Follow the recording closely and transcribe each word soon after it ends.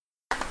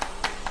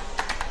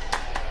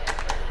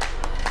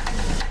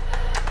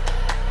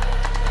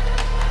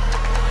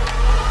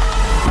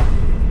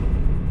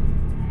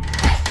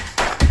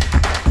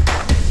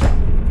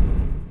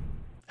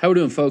How we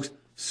doing, folks?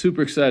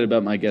 Super excited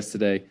about my guest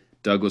today,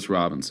 Douglas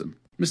Robinson.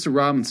 Mr.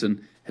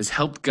 Robinson has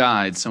helped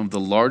guide some of the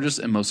largest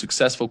and most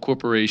successful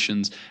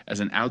corporations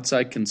as an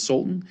outside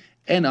consultant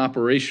and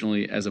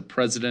operationally as a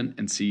president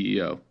and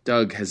CEO.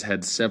 Doug has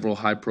had several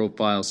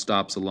high-profile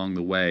stops along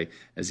the way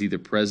as either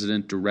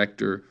president,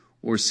 director,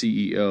 or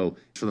CEO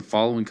for the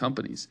following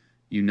companies: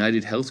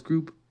 United Health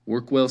Group,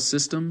 Workwell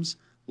Systems,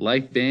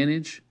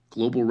 LifeVantage,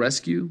 Global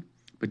Rescue,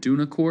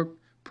 Baduna Corp,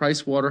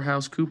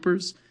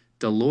 PricewaterhouseCoopers,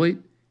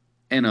 Deloitte,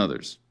 and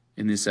others.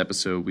 In this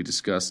episode, we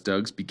discuss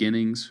Doug's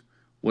beginnings,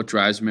 what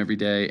drives him every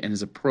day, and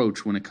his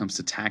approach when it comes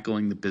to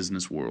tackling the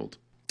business world.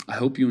 I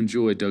hope you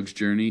enjoy Doug's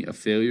journey of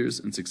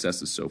failures and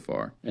successes so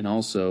far. And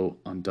also,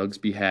 on Doug's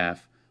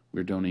behalf,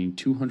 we're donating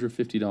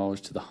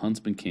 $250 to the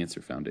Huntsman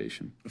Cancer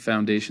Foundation, a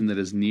foundation that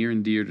is near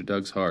and dear to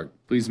Doug's heart.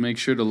 Please make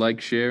sure to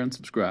like, share, and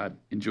subscribe.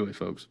 Enjoy,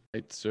 folks.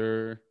 Right,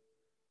 sir.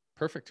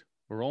 Perfect.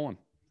 We're rolling.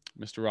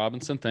 Mr.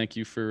 Robinson, thank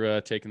you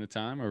for taking the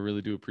time. I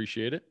really do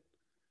appreciate it.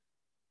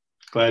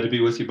 Glad to be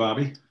with you,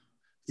 Bobby.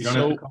 You don't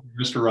have to call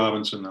me Mr.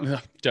 Robinson, though.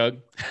 Doug.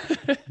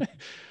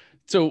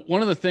 So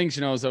one of the things,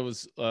 as I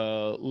was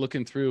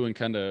looking through and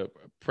kind of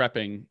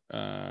prepping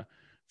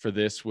for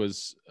this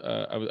was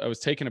I was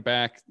taken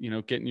aback,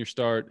 getting your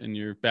start in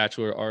your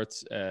Bachelor of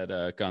Arts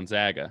at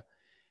Gonzaga.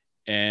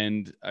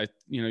 And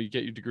you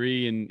get your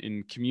degree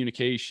in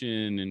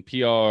communication and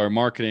PR,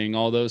 marketing,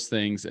 all those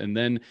things. And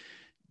then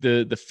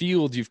the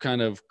field you've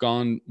kind of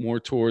gone more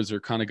towards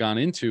or kind of gone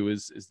into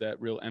is that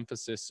real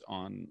emphasis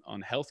on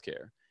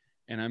healthcare.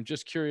 And I'm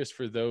just curious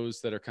for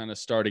those that are kind of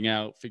starting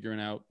out, figuring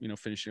out,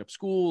 finishing up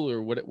school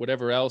or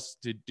whatever else,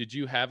 did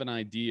you have an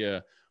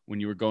idea when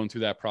you were going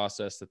through that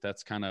process that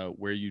that's kind of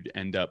where you'd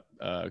end up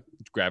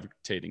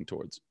gravitating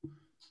towards?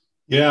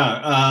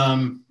 Yeah,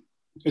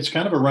 it's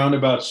kind of a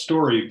roundabout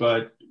story,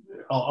 but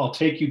I'll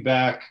take you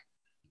back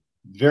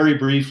very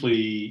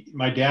briefly.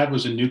 My dad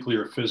was a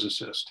nuclear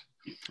physicist.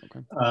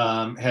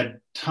 Okay.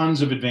 Had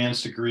tons of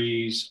advanced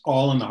degrees,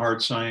 all in the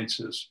hard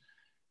sciences.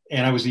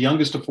 And I was the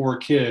youngest of four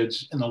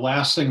kids. And the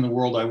last thing in the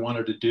world I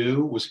wanted to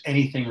do was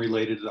anything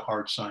related to the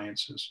hard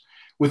sciences.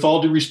 With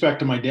all due respect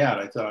to my dad,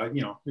 I thought,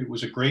 it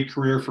was a great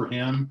career for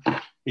him.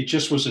 It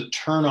just was a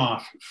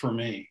turnoff for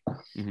me.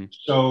 Mm-hmm.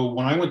 So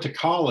when I went to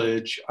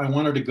college, I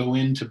wanted to go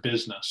into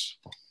business.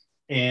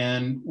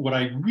 And what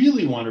I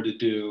really wanted to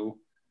do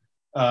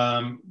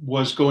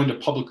was go into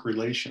public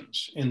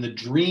relations. And the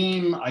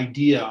dream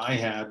idea I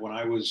had when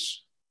I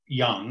was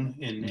young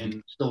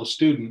and still a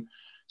student,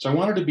 so I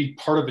wanted to be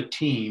part of a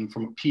team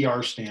from a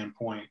PR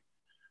standpoint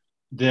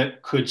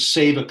that could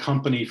save a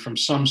company from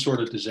some sort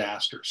of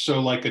disaster. So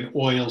like an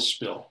oil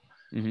spill,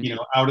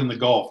 out in the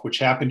Gulf, which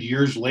happened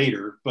years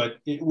later, but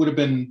it would have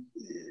been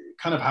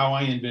kind of how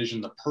I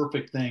envisioned the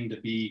perfect thing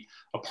to be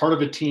a part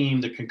of a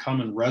team that can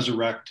come and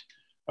resurrect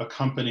a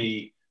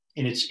company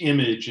in its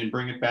image and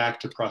bring it back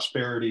to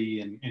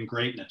prosperity and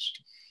greatness.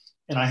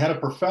 And I had a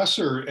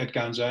professor at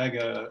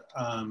Gonzaga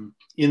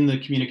in the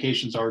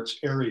communications arts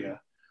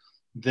area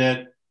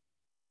that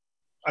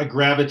I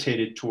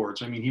gravitated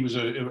towards. I mean, he was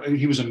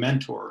a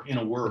mentor in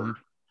a word.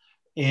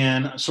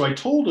 And so I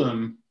told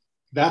him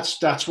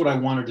that's what I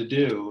wanted to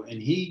do.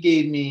 And he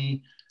gave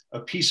me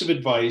a piece of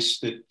advice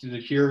that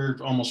here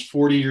almost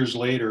 40 years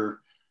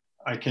later,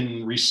 I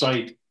can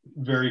recite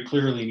very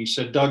clearly. And he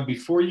said, Doug,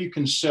 before you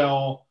can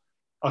sell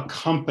a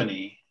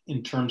company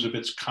in terms of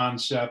its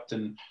concept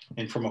and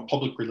from a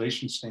public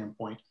relations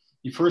standpoint,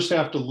 you first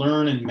have to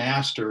learn and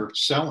master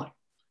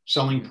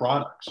selling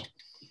products.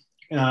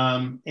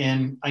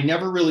 And I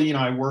never really,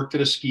 I worked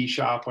at a ski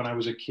shop when I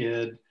was a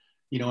kid.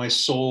 I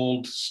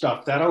sold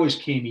stuff. That always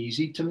came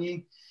easy to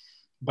me,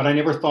 but I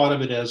never thought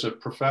of it as a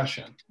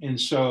profession. And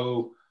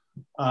so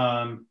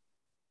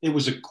it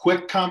was a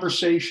quick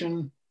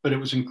conversation, but it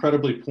was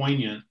incredibly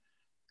poignant.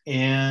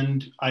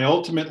 And I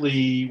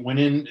ultimately went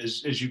in,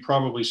 as you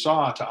probably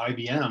saw, to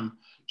IBM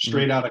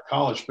straight out of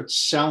college, but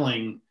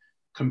selling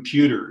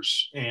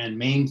computers and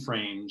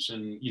mainframes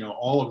and,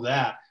 all of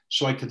that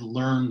so I could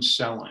learn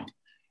selling.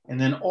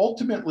 And then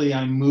ultimately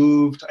I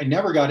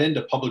never got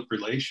into public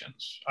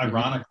relations,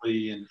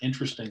 ironically and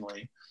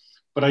interestingly,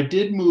 but I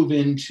did move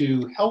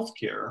into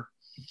healthcare.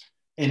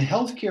 And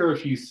healthcare,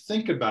 if you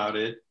think about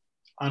it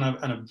on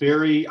a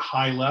very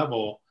high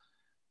level,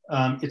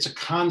 it's a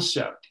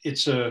concept.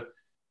 It's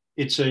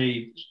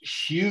a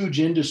huge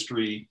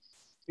industry.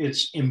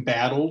 It's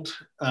embattled.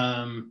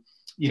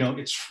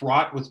 It's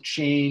fraught with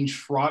change,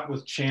 fraught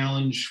with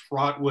challenge,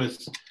 fraught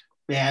with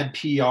bad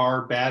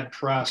PR, bad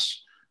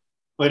press.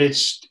 But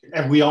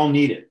we all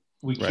need it.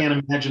 We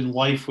can't imagine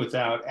life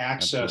without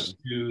access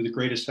to the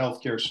greatest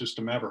healthcare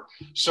system ever.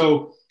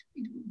 So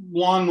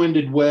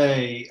long-winded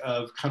way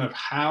of kind of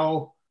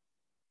how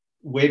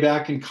way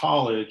back in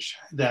college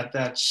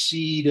that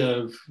seed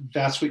of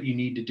that's what you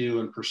need to do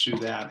and pursue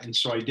that. And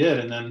so I did.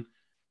 And then,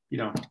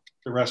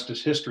 the rest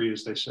is history,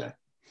 as they say.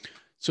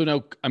 So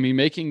now,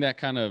 making that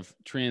kind of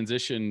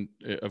transition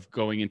of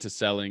going into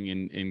selling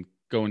and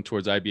going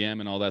towards IBM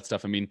and all that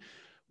stuff,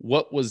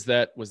 what was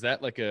that? Was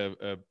that like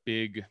a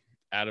big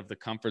out of the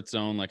comfort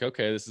zone? Like,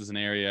 okay, this is an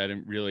area I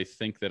didn't really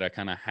think that I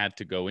kind of had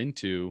to go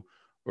into,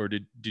 or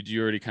did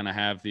you already kind of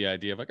have the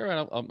idea of like, all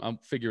right, I'll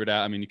figure it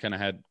out? I mean, you kind of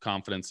had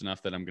confidence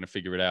enough that I'm going to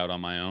figure it out on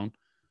my own.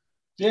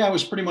 Yeah, it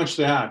was pretty much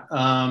that.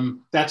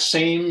 That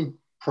same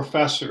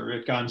professor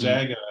at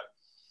Gonzaga,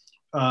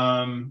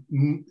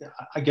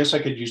 I guess I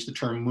could use the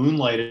term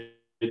moonlighted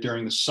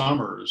during the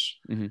summers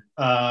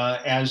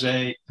as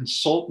a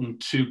consultant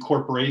to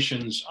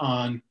corporations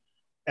on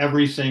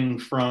everything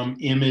from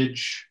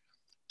image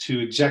to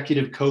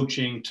executive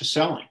coaching to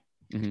selling.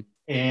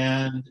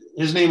 And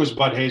his name was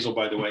Bud Hazel,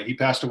 by the way. He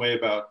passed away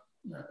about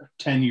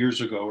 10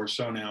 years ago or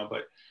so now,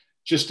 but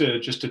just a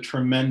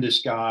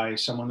tremendous guy,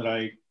 someone that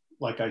I,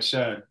 like I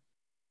said,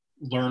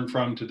 learn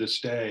from to this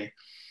day.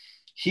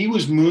 He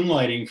was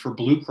moonlighting for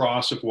Blue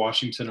Cross of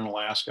Washington and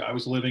Alaska. I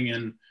was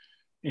living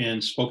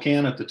in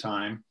Spokane at the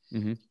time.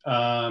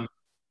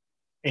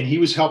 And he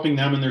was helping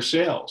them in their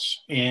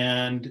sales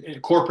and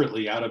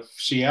corporately out of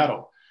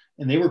Seattle.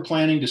 And they were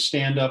planning to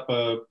stand up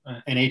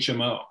an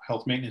HMO,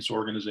 health maintenance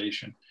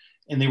organization.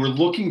 And they were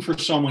looking for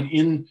someone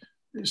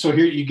so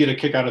here you get a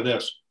kick out of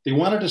this. They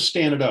wanted to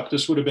stand it up.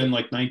 This would have been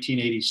like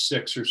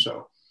 1986 or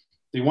so.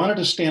 They wanted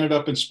to stand it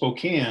up in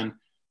Spokane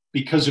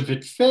because if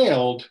it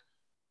failed,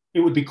 it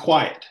would be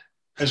quiet,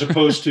 as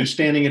opposed to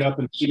standing it up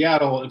in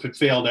Seattle. If it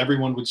failed,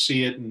 everyone would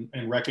see it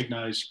and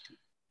recognize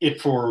it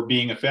for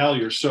being a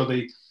failure. So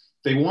they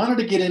wanted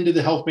to get into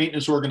the health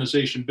maintenance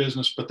organization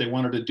business, but they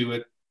wanted to do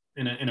it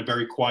in a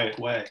very quiet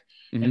way.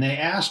 And they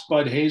asked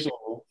Bud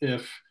Hazel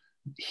if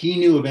he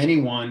knew of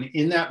anyone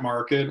in that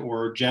market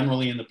or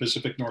generally in the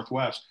Pacific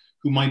Northwest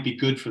who might be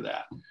good for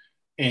that.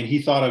 And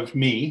he thought of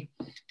me.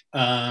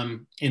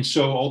 And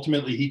so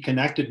ultimately he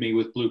connected me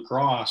with Blue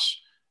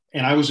Cross,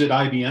 and I was at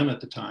IBM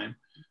at the time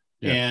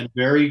and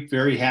very,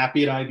 very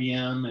happy at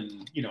IBM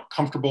and,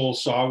 comfortable,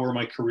 saw where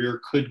my career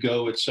could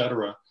go, et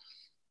cetera.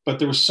 But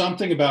there was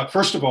something about,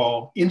 first of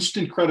all,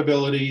 instant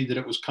credibility that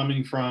it was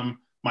coming from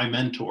my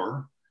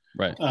mentor.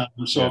 Right.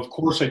 So of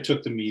course I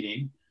took the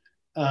meeting.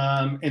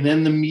 And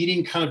then the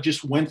meeting kind of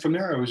just went from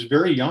there. I was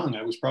very young.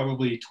 I was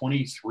probably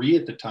 23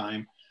 at the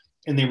time.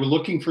 And they were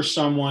looking for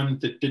someone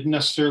that didn't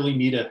necessarily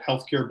need a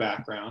healthcare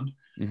background,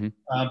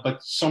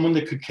 but someone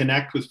that could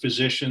connect with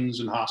physicians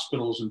and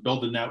hospitals and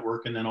build a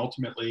network, and then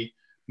ultimately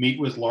meet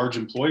with large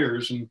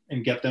employers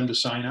and get them to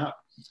sign up.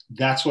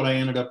 That's what I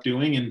ended up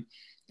doing.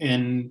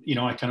 And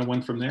I kind of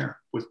went from there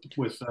with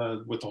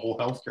the whole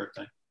healthcare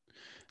thing.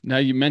 Now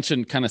you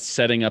mentioned kind of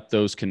setting up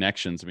those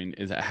connections. I mean,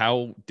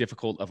 how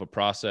difficult of a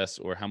process,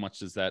 or how much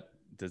does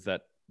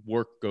that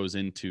work goes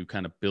into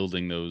kind of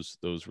building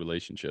those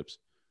relationships?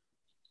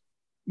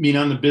 I mean,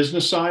 on the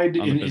business side,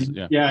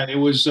 it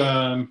was,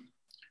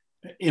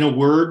 in a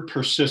word,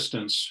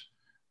 persistence.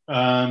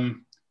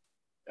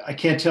 I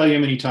can't tell you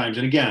how many times.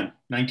 And again,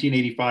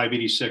 1985,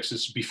 86,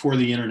 it's before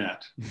the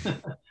internet.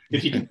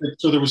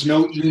 So there was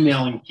no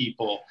emailing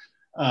people.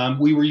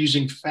 We were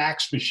using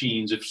fax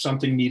machines if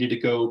something needed to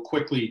go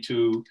quickly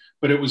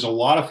but it was a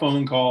lot of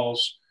phone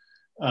calls.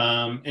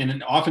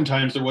 And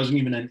oftentimes there wasn't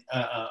even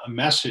a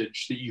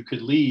message that you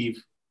could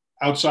leave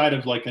outside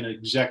of like an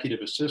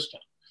executive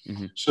assistant.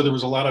 So there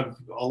was a lot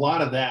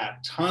of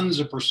that, tons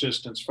of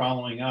persistence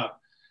following up.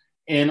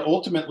 And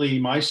ultimately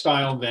my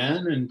style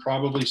then, and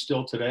probably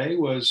still today,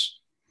 was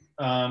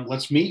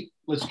let's meet,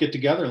 let's get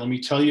together. Let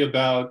me tell you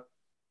about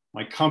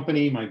my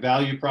company, my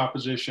value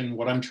proposition,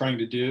 what I'm trying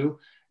to do,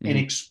 and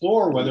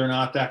explore whether or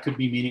not that could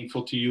be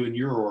meaningful to you and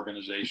your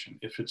organization,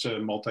 if it's a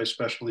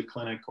multi-specialty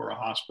clinic or a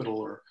hospital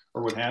or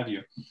what have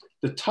you.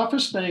 The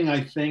toughest thing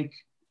I think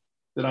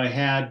that I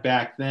had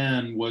back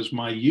then was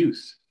my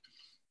youth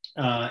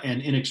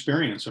and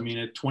inexperience. I mean,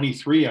 at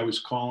 23, I was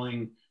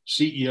calling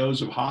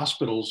CEOs of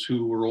hospitals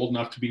who were old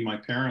enough to be my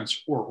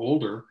parents or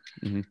older,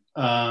 and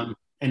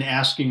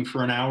asking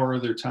for an hour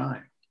of their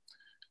time.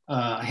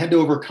 I had to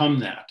overcome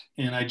that.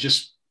 And I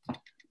just,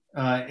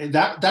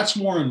 that's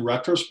more in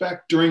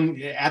retrospect.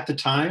 At the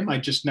time,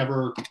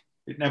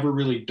 it never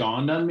really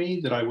dawned on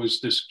me that I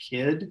was this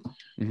kid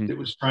that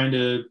was trying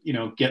to,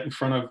 get in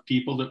front of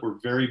people that were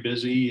very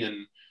busy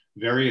and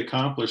very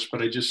accomplished,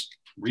 but I just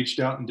reached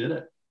out and did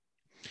it.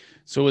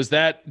 So is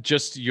that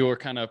just your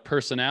kind of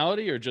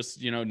personality, or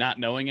just, not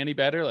knowing any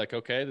better? Like,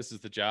 okay, this is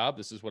the job.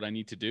 This is what I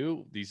need to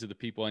do. These are the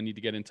people I need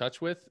to get in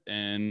touch with,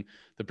 and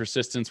the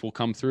persistence will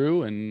come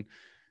through. And,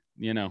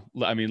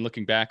 I mean,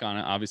 looking back on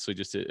it, obviously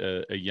just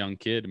a young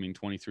kid,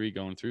 23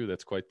 going through,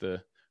 that's quite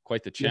the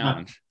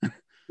challenge.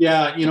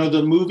 Yeah.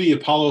 The movie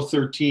Apollo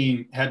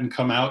 13 hadn't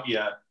come out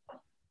yet,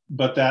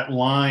 but that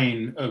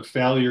line of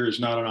failure is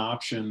not an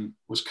option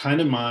was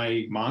kind of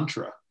my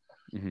mantra.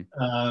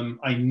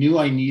 I knew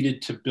I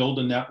needed to build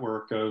a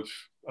network of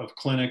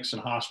clinics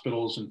and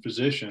hospitals and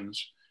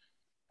physicians.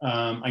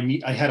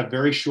 I had a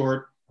very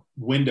short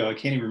window. I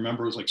can't even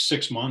remember. It was like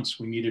 6 months.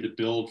 We needed to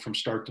build from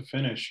start to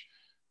finish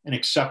an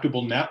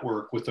acceptable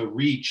network with a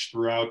reach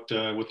throughout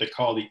what they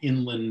call the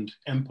Inland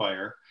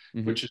Empire,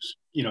 which is,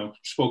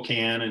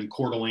 Spokane and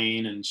Coeur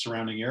d'Alene and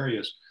surrounding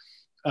areas.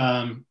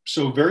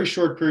 So very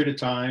short period of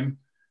time,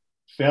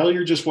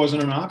 failure just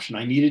wasn't an option.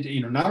 I needed,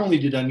 not only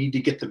did I need to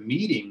get the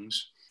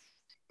meetings,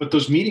 but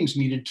those meetings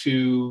needed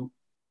to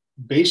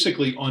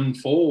basically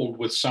unfold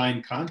with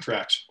signed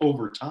contracts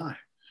over time.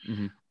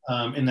 Mm-hmm.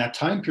 And that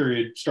time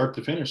period, start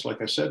to finish,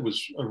 like I said,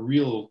 was a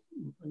real,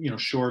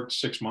 short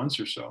 6 months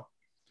or so.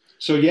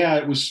 So yeah,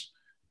 it was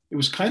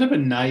kind of a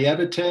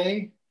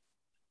naivete,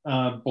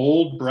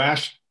 bold,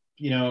 brash,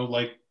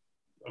 like,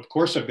 of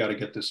course I've got to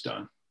get this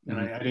done. And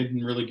I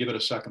didn't really give it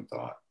a second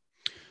thought.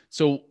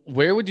 So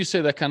where would you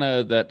say that kind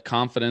of, that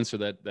confidence or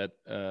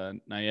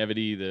that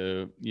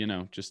naivety,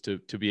 just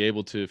to be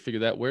able to figure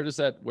that, where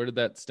did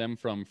that stem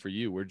from for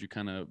you? Where did you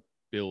kind of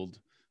build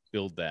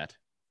that?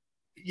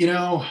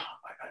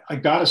 I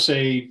gotta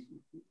say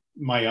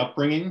my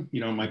upbringing,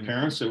 my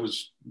parents, it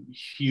was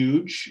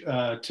huge,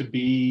 to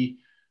be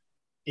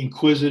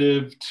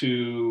inquisitive,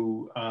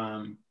 to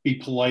be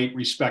polite,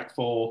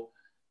 respectful,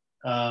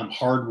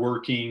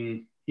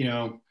 hardworking.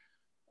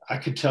 I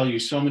could tell you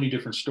so many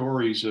different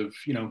stories of,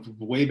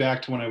 way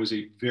back to when I was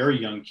a very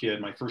young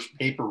kid, my first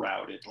paper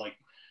route at like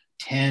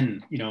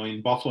 10,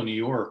 in Buffalo, New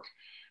York,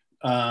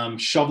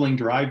 shoveling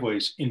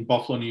driveways in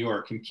Buffalo, New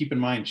York. And keep in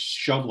mind,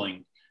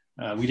 shoveling,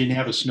 we didn't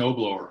have a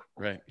snowblower.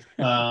 Right.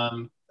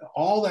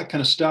 All that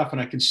kind of stuff.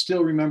 And I can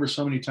still remember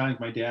so many times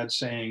my dad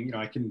saying,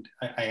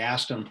 I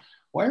asked him,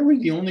 why are we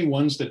the only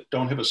ones that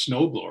don't have a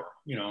snowblower?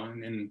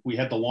 And we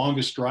had the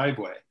longest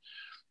driveway.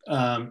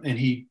 And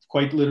he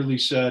quite literally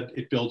said,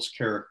 it builds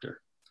character.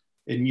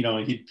 And,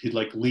 he'd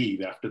like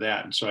leave after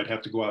that. And so I'd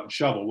have to go out and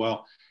shovel.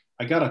 Well,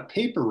 I got a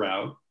paper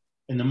route,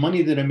 and the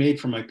money that I made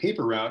from my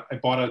paper route, I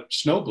bought a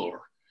snowblower.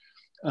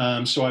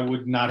 So I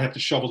would not have to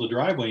shovel the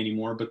driveway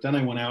anymore. But then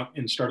I went out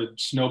and started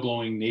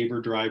snowblowing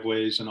neighbor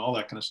driveways and all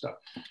that kind of stuff.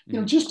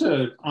 Just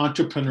an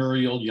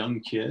entrepreneurial young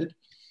kid.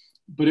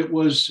 But it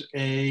was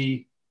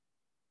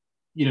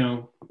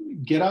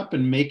get up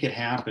and make it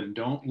happen.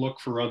 Don't look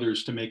for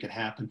others to make it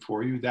happen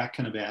for you. That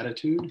kind of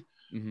attitude.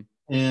 Mm-hmm.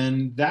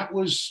 And that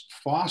was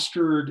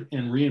fostered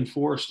and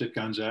reinforced at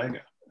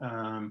Gonzaga.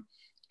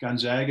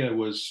 Gonzaga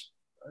was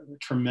a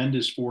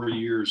tremendous 4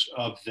 years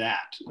of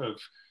that. Of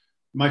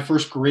my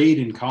first grade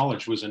in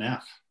college was an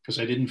F, because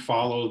I didn't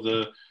follow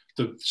the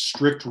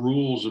strict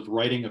rules of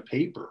writing a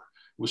paper.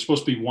 It was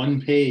supposed to be one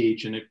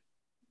page, and it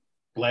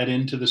bled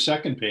into the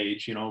second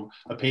page,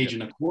 a page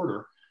and a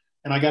quarter.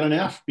 And I got an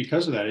F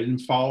because of that. I didn't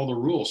follow the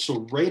rules.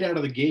 So right out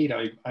of the gate,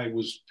 I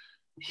was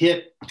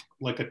hit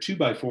like a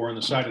 2x4 on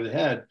the side of the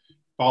head.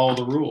 Follow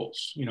the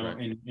rules, right.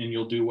 and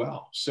you'll do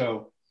well.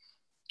 So,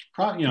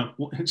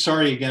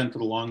 sorry again for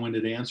the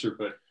long-winded answer,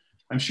 but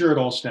I'm sure it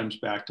all stems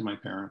back to my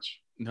parents.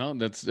 No,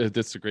 that's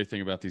the great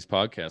thing about these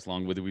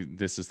podcasts.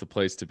 This is the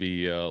place to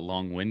be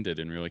long-winded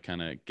and really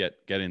kind of get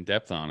in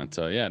depth on it.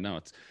 So yeah, no,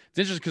 it's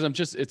interesting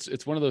because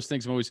it's one of those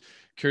things I'm always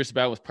curious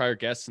about with prior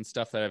guests and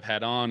stuff that I've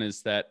had on,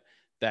 is that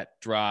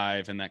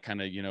drive and that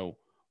kind of,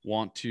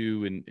 want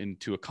to and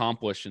to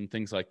accomplish and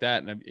things like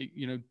that. And,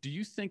 do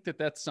you think that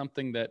that's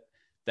something that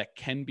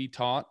can be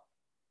taught?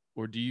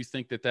 Or do you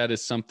think that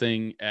is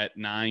something at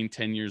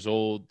 9-10 years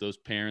old, those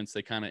parents,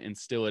 they kind of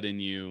instill it in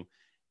you?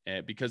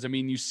 Because,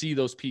 you see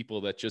those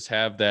people that just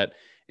have that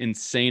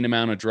insane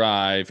amount of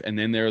drive. And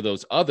then there are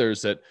those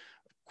others that,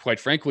 quite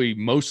frankly,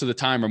 most of the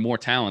time are more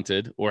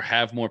talented or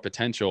have more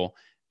potential.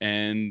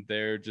 And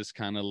they're just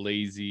kind of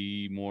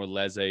lazy, more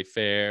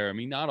laissez-faire.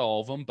 Not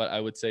all of them, but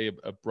I would say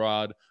a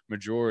broad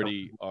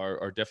majority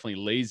are definitely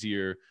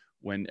lazier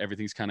when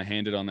everything's kind of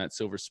handed on that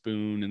silver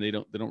spoon, and they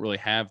don't really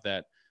have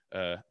that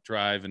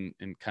drive and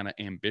kind of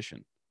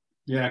ambition.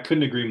 Yeah, I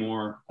couldn't agree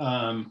more.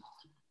 I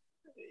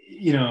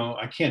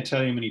can't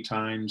tell you how many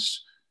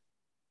times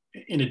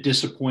in a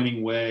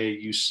disappointing way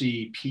you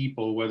see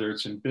people, whether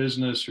it's in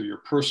business or your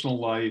personal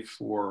life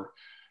or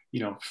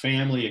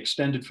family,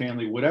 extended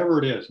family, whatever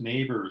it is,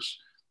 neighbors,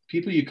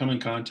 people you come in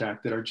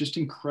contact that are just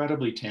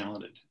incredibly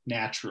talented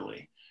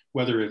naturally,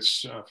 whether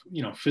it's,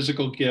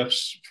 physical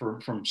gifts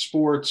from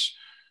sports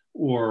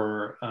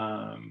or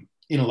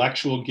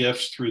intellectual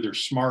gifts through their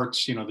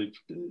smarts.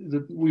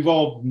 We've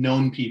all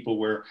known people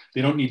where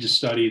they don't need to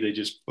study. They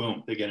just,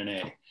 boom, they get an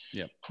A.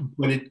 Yeah.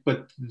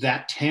 But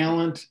that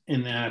talent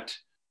and that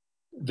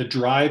the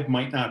drive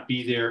might not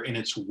be there, and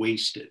it's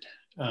wasted.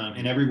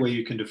 In every way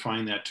you can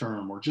define that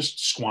term, or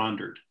just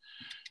squandered.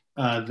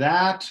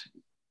 That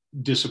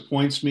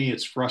disappoints me.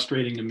 It's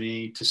frustrating to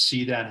me to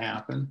see that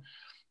happen.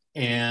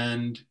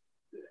 And,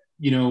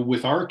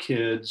 with our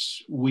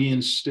kids, we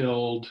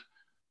instilled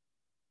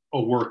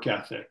a work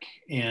ethic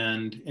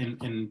and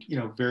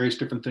various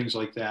different things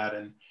like that.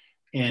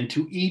 And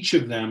to each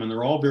of them, and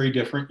they're all very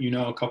different,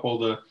 a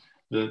couple of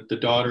the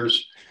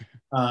daughters,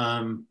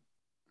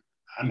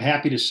 I'm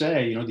happy to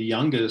say, the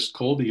youngest,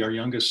 Colby, our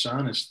youngest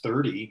son, is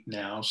 30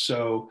 now.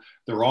 So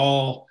they're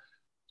all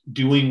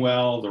doing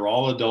well. They're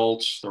all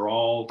adults. They're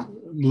all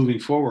moving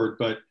forward.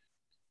 But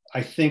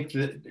I think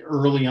that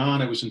early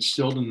on, it was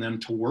instilled in them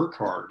to work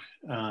hard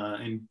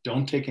and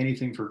don't take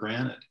anything for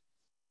granted.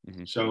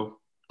 Mm-hmm. So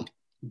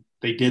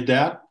they did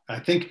that. I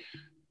think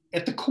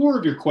at the core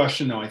of your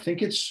question, though, I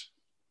think it's,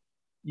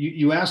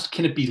 you asked,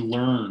 can it be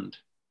learned?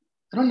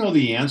 I don't know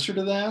the answer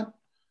to that.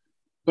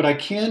 But I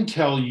can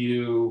tell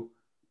you,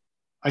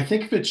 I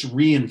think if it's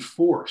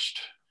reinforced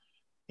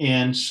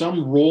and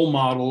some role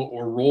model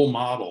or role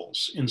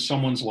models in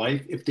someone's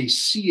life, if they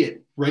see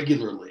it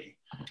regularly,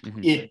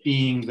 Mm-hmm. it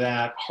being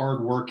that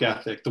hard work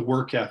ethic,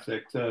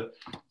 the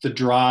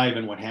drive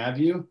and what have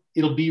you,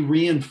 it'll be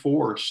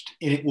reinforced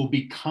and it will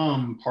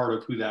become part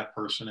of who that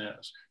person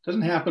is. It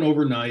doesn't happen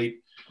overnight.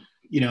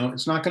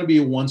 It's not going to be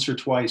a once or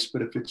twice,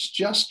 but if it's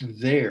just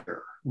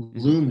there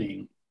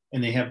looming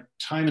and they have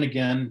time and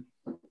again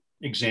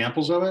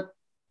examples of it,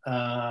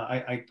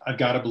 I've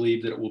got to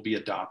believe that it will be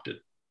adopted,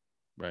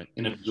 right,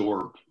 and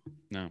absorbed.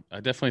 No, I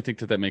definitely think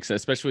that makes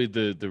sense, especially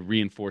the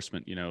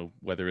reinforcement,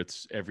 whether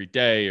it's every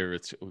day or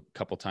it's a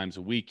couple times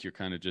a week, you're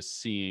kind of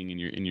just seeing and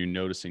you're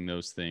noticing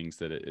those things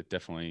that it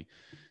definitely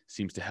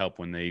seems to help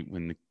when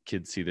the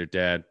kids see their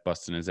dad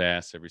busting his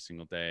ass every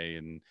single day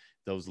and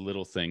those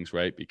little things,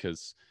 right?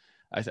 Because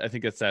I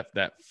think it's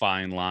that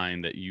fine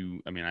line that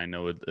I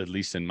know at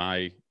least in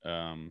my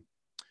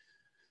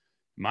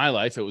my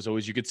life, it was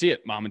always, you could see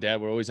it. Mom and dad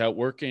were always out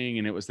working,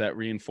 and it was that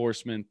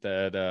reinforcement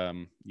that,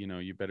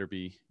 you better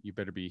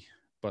be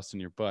busting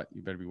your butt.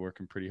 You better be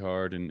working pretty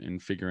hard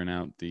and figuring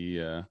out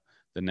the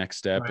next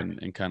step, Right.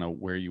 and kind of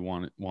where you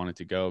want it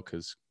to go.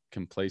 'Cause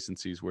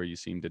complacency is where you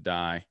seem to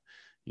die.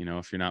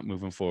 If you're not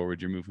moving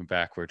forward, you're moving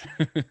backward.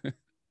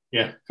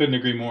 Yeah. Couldn't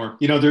agree more.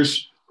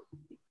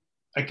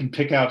 I can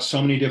pick out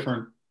so many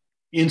different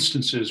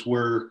instances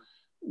where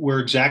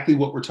exactly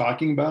what we're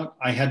talking about,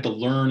 I had to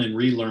learn and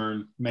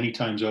relearn many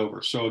times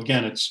over. So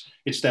again,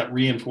 it's that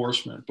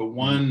reinforcement. But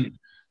one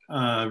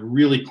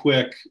really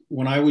quick,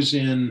 when I was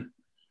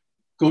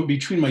going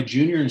between my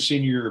junior and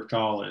senior year of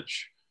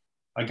college,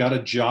 I got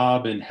a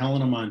job in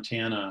Helena,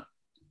 Montana,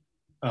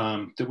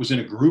 that was in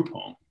a group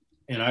home,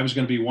 and I was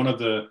going to be one of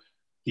the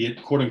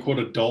quote unquote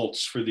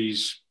adults for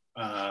these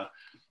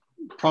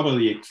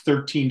probably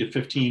 13 to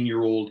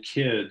 15-year-old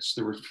kids.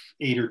 There were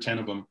 8 or 10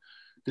 of them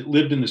that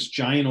lived in this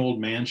giant old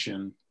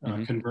mansion,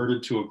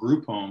 converted to a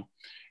group home.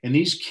 And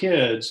these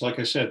kids, like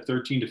I said,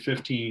 13 to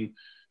 15,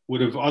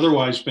 would have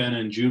otherwise been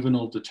in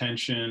juvenile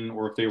detention,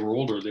 or if they were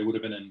older, they would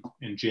have been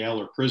in jail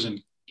or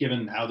prison,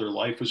 given how their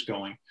life was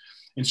going.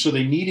 And so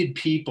they needed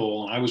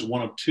people, and I was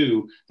one of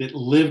 2, that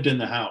lived in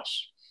the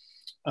house.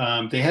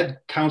 They had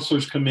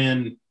counselors come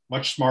in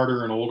much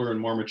smarter and older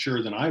and more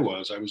mature than I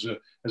was. I was,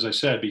 as I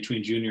said,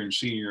 between junior and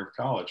senior year of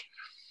college,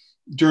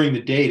 during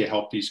the day to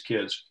help these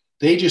kids.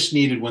 They just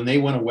needed, when they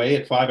went away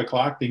at 5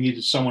 o'clock, they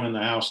needed someone in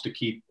the house to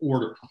keep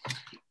order.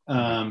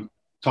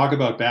 Talk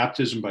about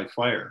baptism by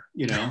fire,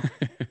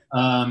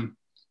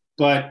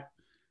 but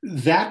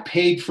that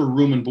paid for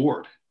room and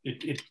board.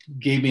 It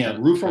gave me a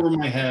roof over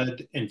my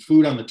head and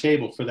food on the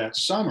table for that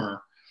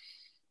summer.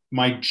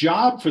 My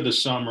job for the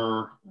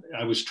summer,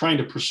 I was trying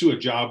to pursue a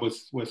job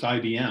with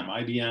IBM.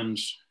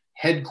 IBM's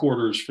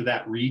headquarters for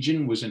that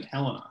region was in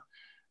Helena.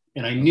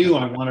 And I knew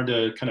I wanted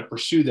to kind of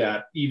pursue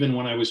that even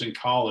when I was in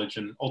college,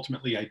 and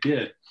ultimately I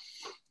did.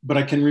 But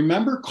I can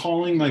remember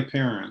calling my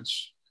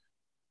parents,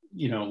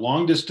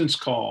 long distance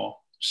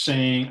call,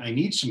 saying, I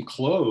need some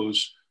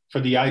clothes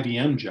for the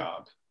IBM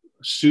job,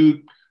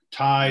 suit,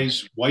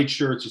 ties, white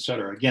shirts, et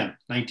cetera. Again,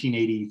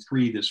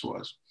 1983, this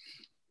was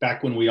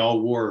back when we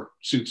all wore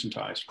suits and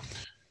ties.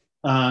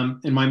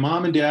 And my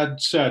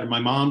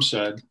mom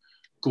said,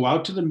 go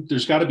out to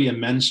there's got to be a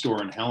men's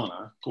store in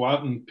Helena. Go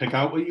out and pick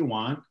out what you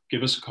want.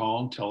 Give us a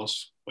call and tell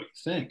us what you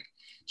think.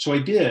 So I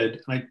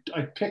did. And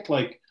I picked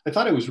I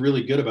thought I was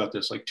really good about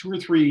this, 2 or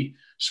 3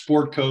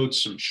 sport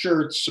coats, some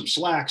shirts, some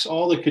slacks,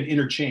 all that could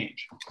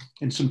interchange,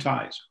 and some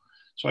ties.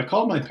 So I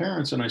called my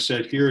parents and I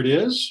said, here it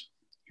is.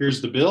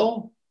 Here's the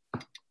bill.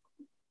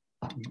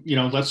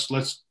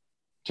 Let's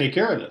take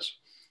care of this.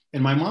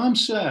 And my mom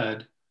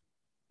said,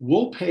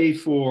 we'll pay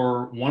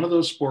for one of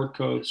those sport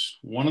coats,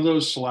 one of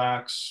those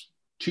slacks,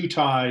 2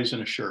 ties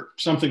and a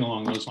shirt, something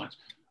along those lines,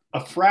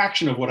 a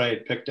fraction of what I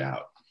had picked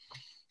out.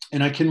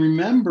 And I can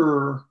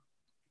remember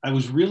I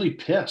was really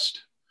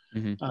pissed.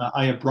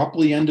 I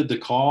abruptly ended the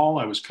call.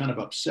 I was kind of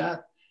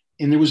upset.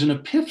 And there was an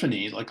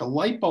epiphany, like a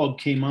light bulb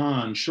came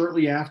on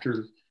shortly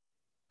after.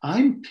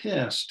 I'm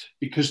pissed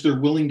because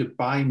they're willing to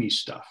buy me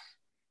stuff,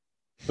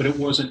 but it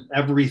wasn't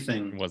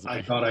everything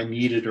I thought I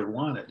needed or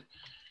wanted.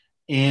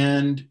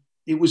 And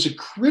it was a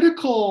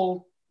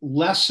critical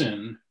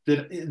lesson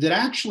that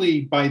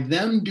actually, by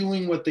them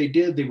doing what they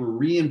did, they were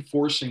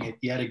reinforcing it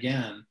yet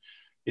again.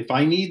 If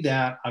I need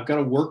that, I've got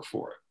to work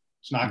for it.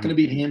 It's not going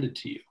to be handed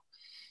to you.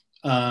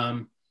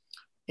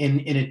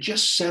 And it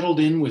just settled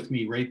in with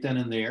me right then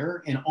and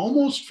there. And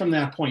almost from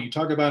that point, you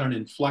talk about an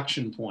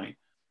inflection point,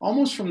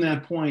 almost from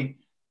that point,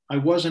 I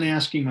wasn't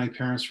asking my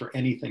parents for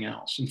anything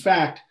else. In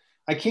fact,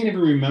 I can't even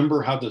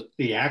remember how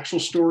the actual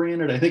story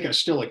ended. I think I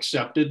still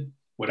accepted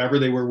whatever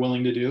they were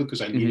willing to do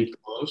because I needed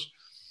clothes.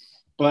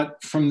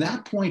 But from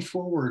that point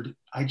forward,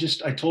 I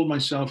told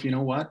myself, you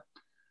know what?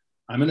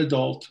 I'm an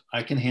adult.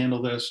 I can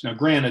handle this. Now,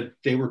 granted,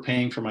 they were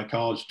paying for my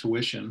college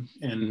tuition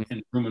and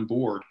room and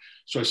board.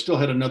 So I still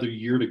had another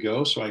year to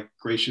go. So I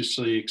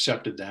graciously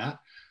accepted that.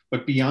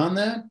 But beyond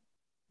that,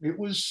 it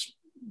was,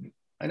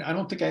 I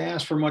don't think I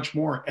asked for much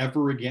more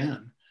ever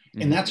again.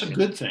 And that's a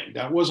good thing.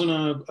 That wasn't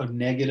a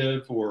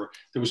negative, or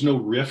there was no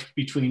rift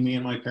between me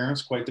and my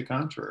parents. Quite the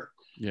contrary.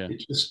 Yeah.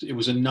 It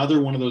was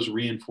another one of those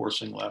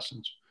reinforcing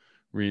lessons.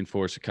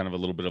 Reinforce kind of a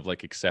little bit of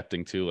like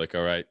accepting too, like,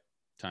 all right,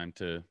 time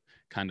to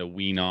kind of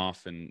wean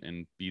off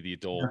and be the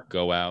adult,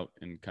 go out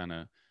and kind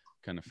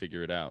of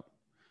figure it out.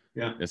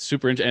 Yeah. It's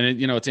super interesting.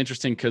 And it's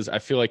interesting because I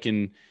feel like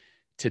in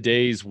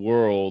today's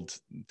world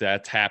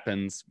that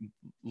happens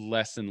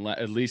less and less,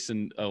 at least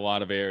in a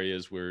lot of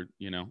areas where,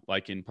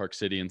 like in Park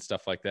City and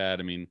stuff like that.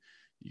 I mean,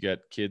 you got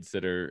kids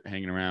that are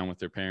hanging around with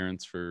their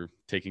parents for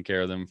taking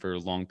care of them for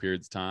long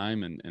periods of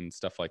time and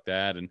stuff like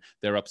that. And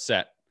they're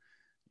upset.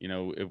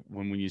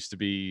 When we used to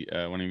be,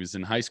 when I was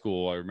in high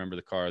school, I remember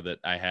the car that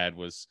I had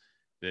was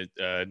the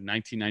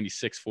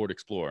 1996 Ford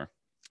Explorer.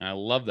 And I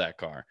love that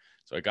car.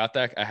 So I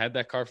had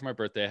that car for my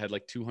birthday. I had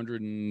like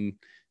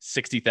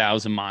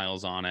 260,000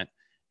 miles on it,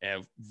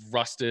 and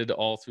rusted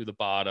all through the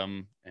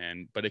bottom,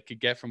 but it could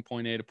get from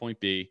point A to point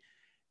B.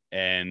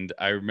 And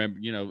I remember,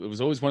 it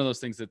was always one of those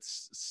things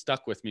that's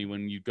stuck with me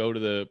when you go to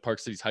the Park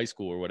Cities High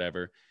School or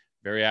whatever,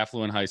 very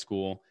affluent high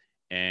school,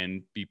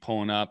 and be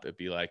pulling up, it'd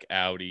be like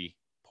Audi,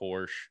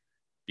 Porsche,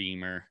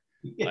 Beamer,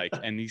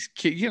 and these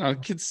kids,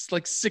 kids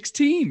like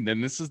 16,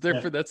 and this is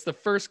that's the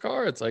first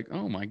car. It's like,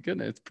 oh my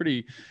goodness, it's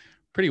pretty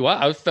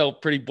wild. I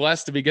felt pretty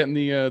blessed to be getting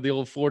the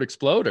old Ford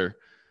Exploder.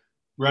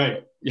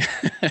 Right. Yeah.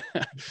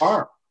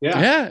 Car. Yeah.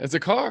 Yeah. It's a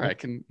car. I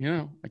can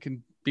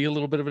be a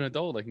little bit of an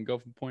adult. I can go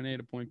from point A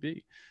to point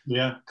B.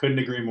 Yeah. Couldn't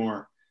agree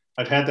more.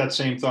 I've had that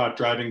same thought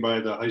driving by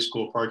the high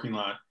school parking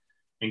lot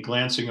and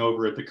glancing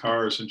over at the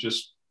cars and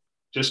just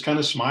kind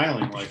of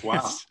smiling like,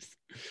 wow.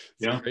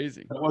 It's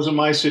crazy. That wasn't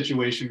my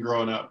situation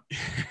growing up.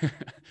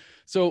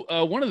 So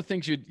one of the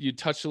things you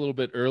touched a little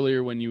bit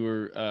earlier when you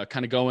were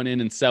kind of going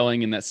in and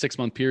selling in that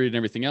 6-month period and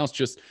everything else,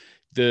 just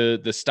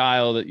the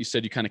style that you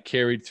said you kind of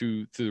carried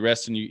through the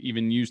rest, and you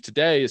even use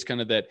today, is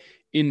kind of that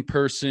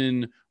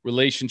in-person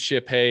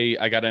relationship. Hey,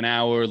 I got an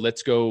hour.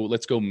 Let's go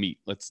meet.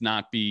 Let's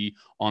not be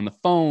on the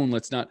phone.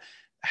 Let's not.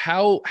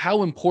 How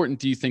important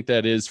do you think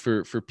that is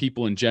for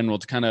people in general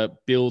to kind of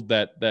build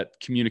that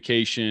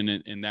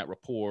communication and that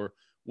rapport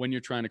when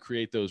you're trying to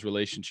create those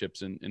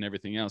relationships and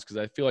everything else? Because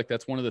I feel like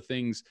that's one of the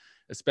things,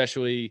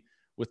 especially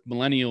with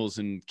millennials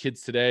and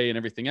kids today and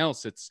everything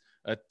else, it's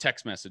a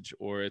text message,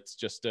 or it's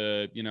just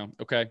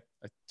okay,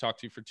 I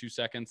talked to you for 2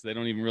 seconds. They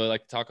don't even really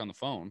like to talk on the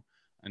phone.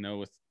 I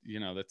know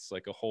that's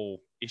like a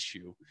whole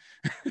issue.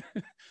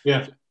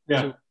 Yeah.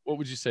 So what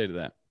would you say to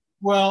that?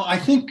 Well, I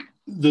think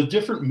the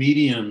different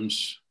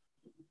mediums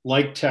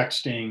like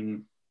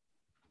texting,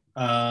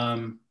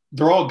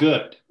 they're all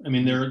good. I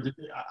mean,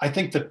 I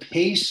think the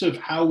pace of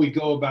how we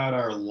go about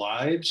our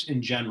lives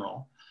in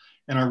general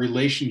and our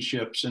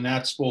relationships, and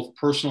that's both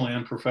personal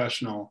and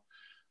professional,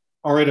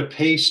 are at a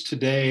pace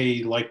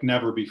today like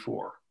never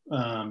before.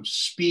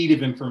 Speed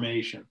of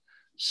information,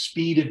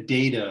 speed of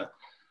data.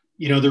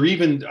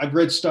 I've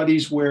read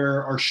studies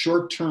where our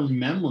short-term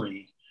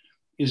memory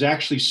is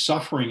actually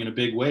suffering in a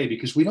big way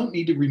because we don't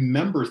need to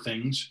remember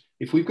things.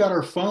 If we've got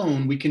our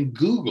phone, we can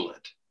Google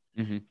it.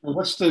 Mm-hmm.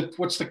 What's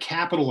the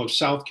capital of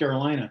South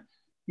Carolina?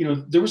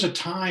 There was a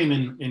time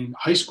in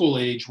high school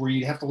age where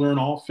you'd have to learn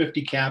all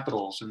 50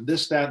 capitals and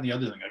this, that, and the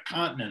other thing,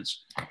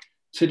 continents.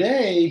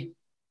 Today,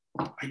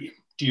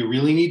 do you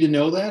really need to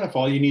know that if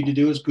all you need to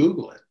do is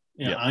Google it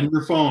on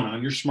your phone,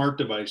 on your smart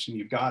device, and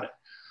you've got it?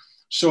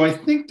 So I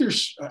think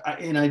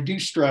and I do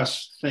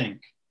stress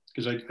think,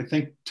 because I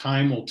think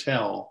time will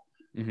tell,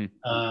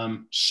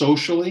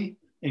 socially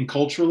and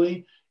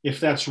culturally, if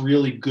that's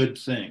really good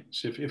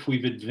things, if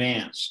we've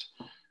advanced.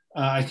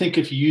 I think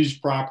if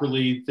used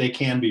properly, they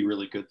can be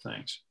really good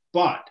things.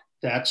 But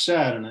that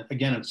said, and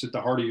again, it's at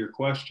the heart of your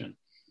question,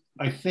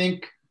 I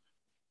think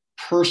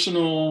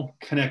personal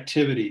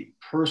connectivity,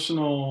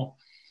 personal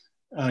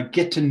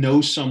get to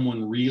know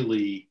someone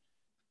really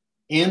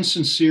and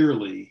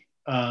sincerely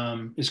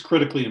is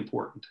critically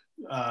important.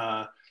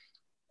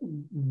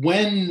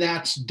 When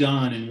that's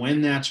done and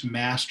when that's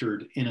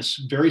mastered in a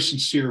very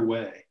sincere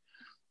way,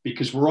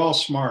 because we're all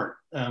smart,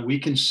 we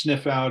can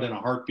sniff out in a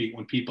heartbeat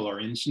when people are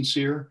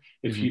insincere.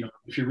 If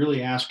you're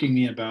really asking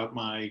me about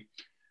my,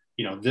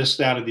 this,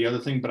 that, or the other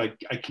thing, but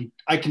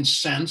I can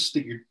sense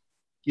that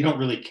you don't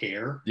really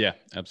care. Yeah,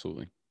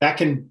 absolutely. That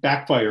can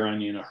backfire on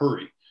you in a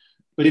hurry.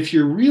 But if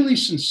you're really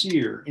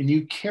sincere and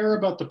you care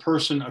about the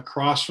person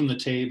across from the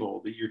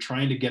table that you're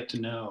trying to get to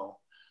know,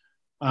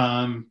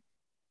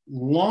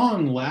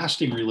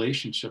 long-lasting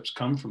relationships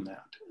come from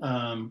that,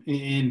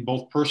 in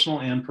both personal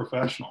and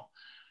professional.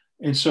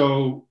 And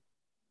so,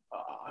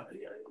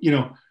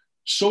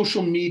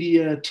 social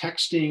media,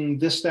 texting,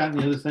 this, that, and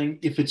the other thing,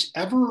 if it's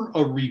ever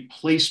a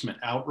replacement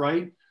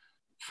outright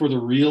for the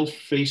real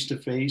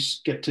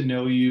face-to-face, get to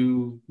know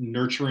you,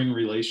 nurturing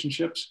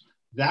relationships,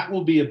 that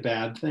will be a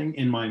bad thing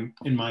in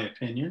my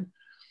opinion.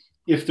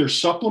 If they're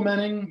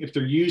supplementing, if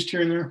they're used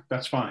here and there,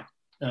 that's fine.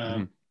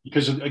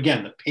 Because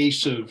again, the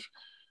pace of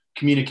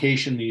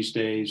communication these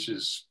days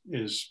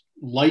is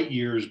light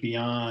years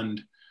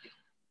beyond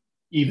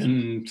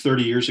even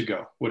 30 years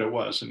ago what it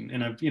was.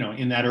 And I've,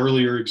 in that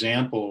earlier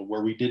example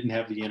where we didn't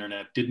have the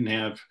internet, didn't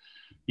have,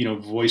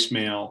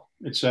 voicemail,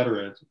 et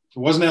cetera. It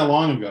wasn't that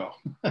long ago.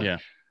 Yeah.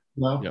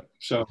 No. Yep.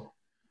 So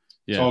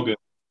yeah. It's all good.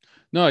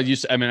 No, I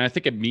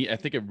think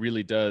it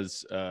really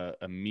does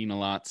mean a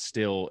lot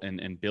still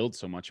and build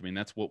so much. I mean,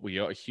 that's what we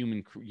are,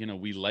 human,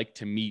 we like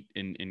to meet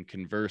and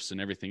converse and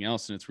everything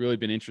else. And it's really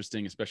been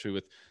interesting, especially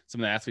with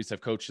some of the athletes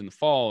I've coached in the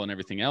fall and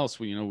everything else.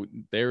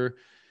 They're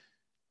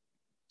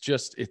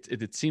just,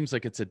 it seems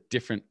like it's a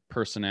different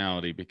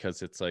personality,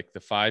 because it's like the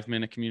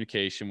 5-minute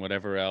communication,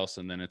 whatever else.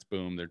 And then it's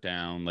boom, they're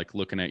down, like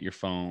looking at your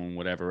phone,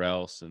 whatever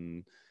else.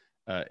 And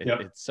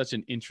it's such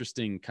an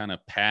interesting kind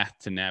of path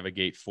to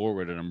navigate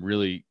forward. And I'm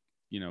really,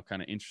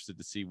 kind of interested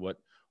to see what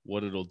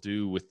it'll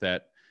do with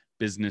that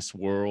business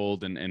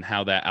world and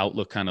how that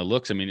outlook kind of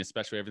looks. I mean,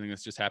 especially everything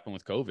that's just happened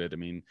with COVID. I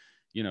mean,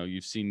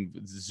 you've seen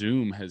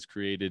Zoom has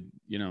created,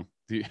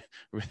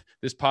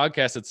 this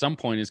podcast at some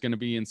point is going to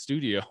be in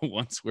studio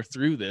once we're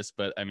through this.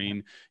 But I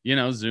mean,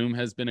 Zoom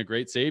has been a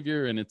great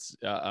savior, and it's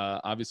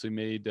obviously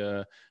made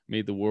the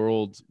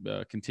world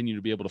continue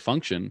to be able to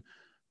function.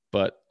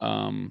 But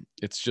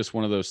it's just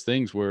one of those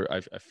things where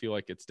I feel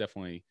like it's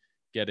definitely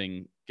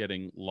getting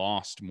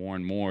lost more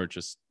and more,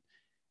 just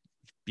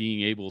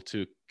being able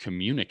to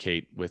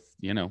communicate with,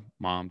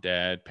 mom,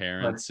 dad,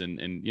 parents. Right.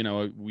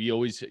 And we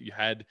always, you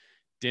had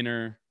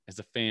dinner as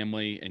a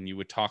family and you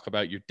would talk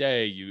about your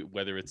day,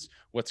 whether it's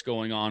what's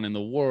going on in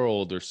the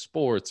world or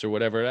sports or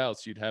whatever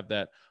else, you'd have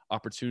that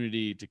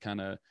opportunity to kind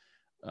of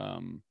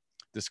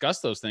discuss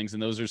those things.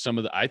 And those are some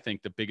of I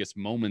think the biggest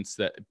moments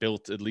that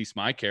built at least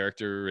my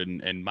character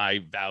and my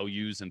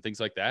values and things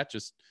like that.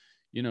 Just,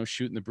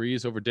 shooting the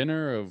breeze over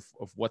dinner of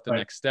what the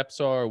next steps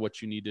are, what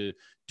you need to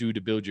do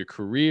to build your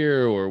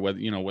career, or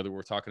whether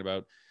we're talking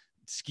about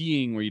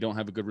skiing where you don't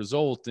have a good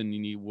result and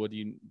what do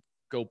you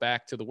go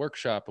back to the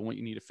workshop and what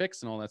you need to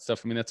fix and all that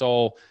stuff. I mean, that's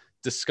all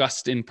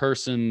discussed in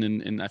person.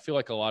 And I feel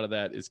like a lot of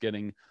that is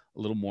getting a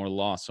little more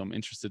lost. So I'm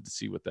interested to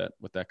see what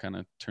that kind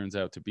of turns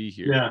out to be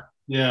here.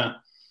 Yeah.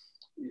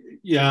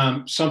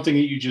 Something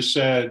that you just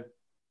said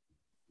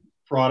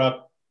brought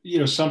up,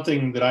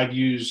 something that I've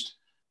used,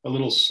 a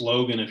little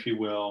slogan, if you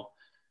will,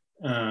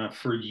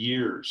 for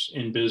years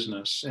in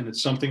business. And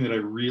it's something that I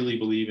really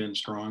believe in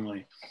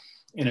strongly.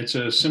 And it's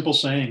a simple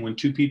saying: when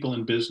two people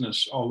in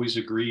business always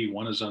agree,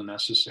 one is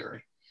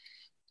unnecessary.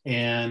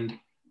 And,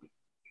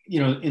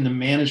 in the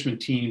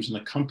management teams and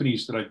the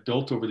companies that I've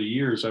built over the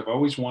years, I've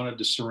always wanted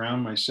to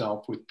surround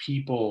myself with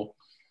people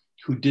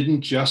who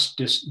didn't just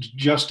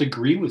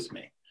agree with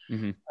me.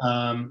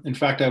 Mm-hmm. In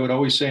fact, I would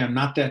always say, I'm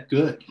not that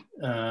good.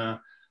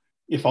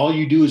 If all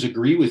you do is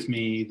agree with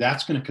me,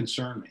 that's going to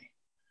concern me.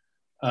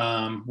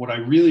 What I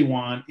really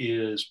want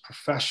is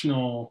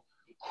professional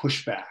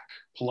pushback,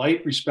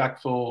 polite,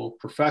 respectful,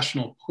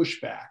 professional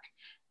pushback.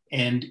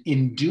 And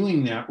in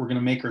doing that, we're going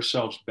to make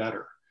ourselves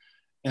better.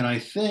 And I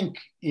think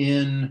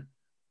in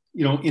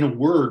a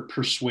word,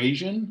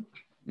 persuasion,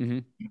 mm-hmm.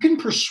 You can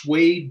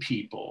persuade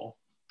people.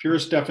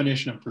 Purest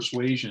definition of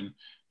persuasion: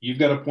 you've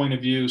got a point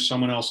of view,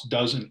 someone else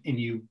doesn't, and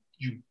you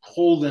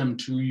pull them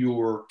to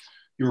your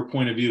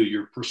point of view.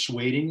 You're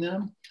persuading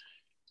them.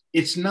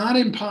 It's not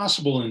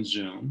impossible in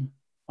Zoom,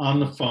 on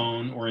the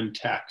phone, or in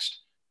text,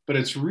 but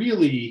it's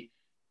really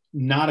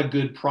not a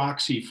good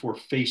proxy for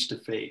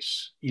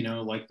face-to-face,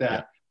 like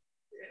that.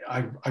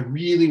 Yeah. I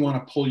really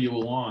want to pull you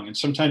along. And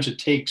sometimes it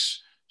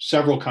takes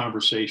several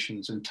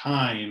conversations and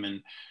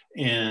time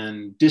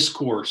and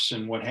discourse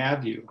and what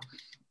have you.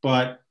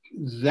 But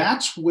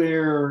that's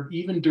where,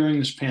 even during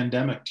this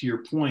pandemic, to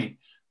your point,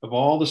 of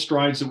all the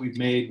strides that we've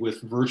made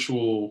with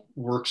virtual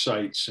work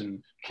sites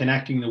and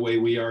connecting the way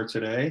we are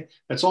today,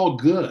 that's all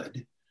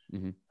good.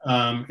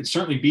 Mm-hmm. It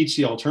certainly beats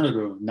the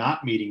alternative of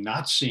not meeting,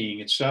 not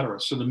seeing, et cetera.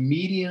 So the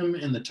medium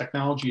and the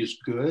technology is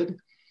good.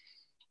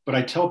 But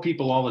I tell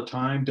people all the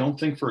time, don't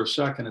think for a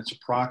second it's a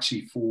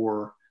proxy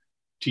for,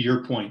 to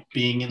your point,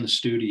 being in the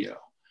studio.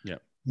 Yeah.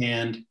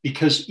 And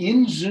because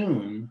in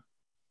Zoom,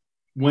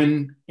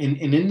 when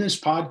in this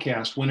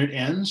podcast, when it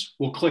ends,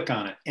 we'll click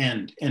on it,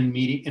 end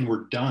meeting, and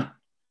we're done.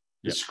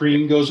 The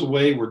screen goes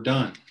away, we're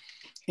done.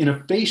 In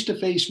a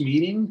face-to-face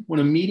meeting, when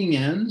a meeting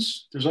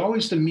ends, there's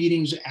always the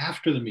meetings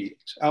after the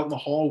meetings, out in the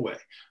hallway,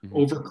 mm-hmm.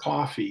 over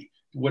coffee,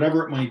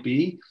 whatever it might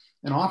be.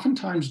 And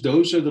oftentimes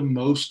those are the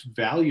most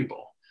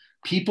valuable.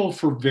 People,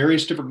 for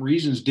various different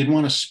reasons, didn't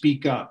want to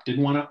speak up,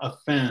 didn't want to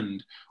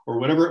offend, or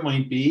whatever it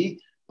might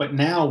be. But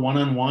now,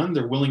 one-on-one,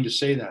 they're willing to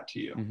say that to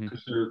you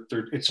because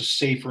mm-hmm. It's a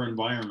safer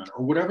environment,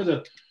 or whatever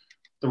the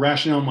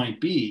rationale might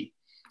be.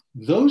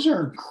 Those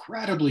are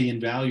incredibly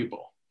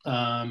invaluable.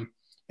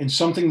 And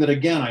something that,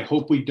 again, I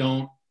hope we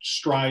don't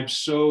strive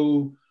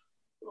so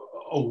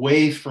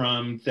away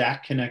from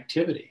that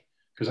connectivity,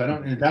 because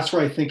and that's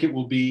where I think it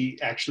will be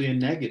actually a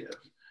negative.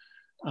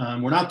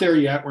 We're not there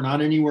yet. We're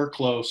not anywhere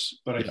close,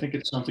 but I think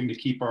it's something to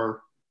keep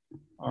our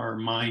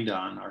mind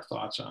on, our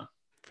thoughts on.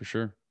 For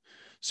sure.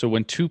 So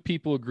when two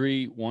people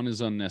agree, one is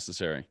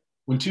unnecessary.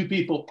 When two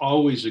people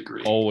always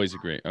agree. Always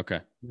agree. Okay.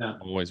 Yeah.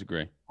 Always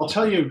agree. I'll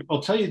tell you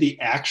the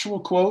actual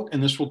quote,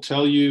 and this will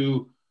tell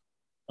you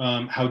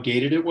how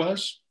dated it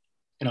was.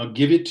 And I'll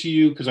give it to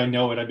you because I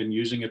know it. I've been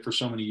using it for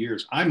so many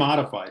years. I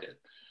modified it.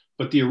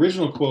 But the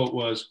original quote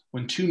was,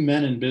 when two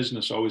men in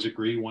business always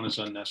agree, one is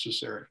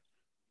unnecessary.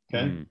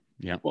 Okay.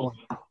 Yeah. Well,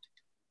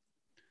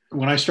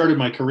 when I started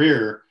my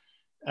career,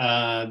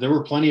 there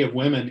were plenty of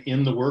women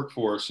in the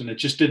workforce and it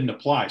just didn't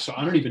apply. So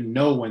I don't even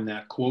know when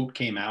that quote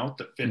came out,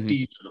 the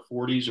 50s or the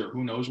 40s or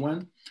who knows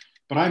when.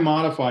 But I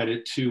modified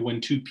it to, when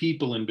two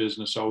people in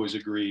business always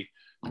agree,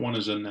 one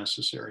is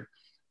unnecessary.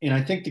 And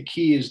I think the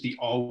key is the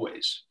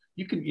always.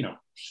 You can,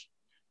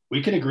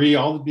 we can agree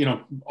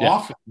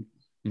often,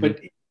 but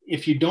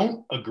if you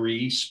don't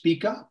agree,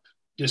 speak up,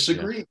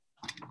 disagree.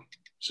 Yeah.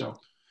 So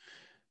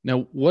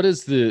now, what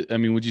is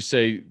would you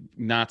say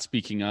not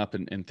speaking up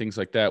and things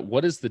like that?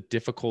 What is the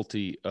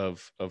difficulty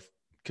of,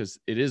 because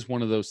it is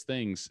one of those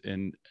things,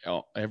 and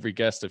every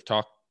guest I've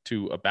talked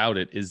to about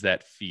it is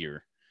that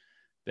fear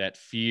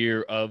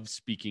of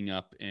speaking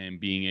up and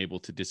being able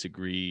to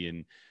disagree,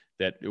 and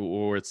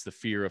or it's the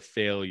fear of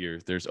failure.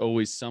 There's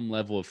always some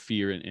level of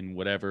fear in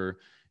whatever,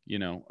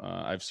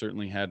 I've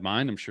certainly had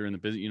mine. I'm sure in the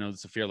business,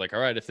 it's a fear like, all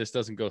right, if this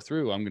doesn't go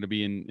through, I'm going to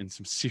be in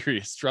some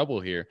serious trouble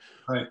here.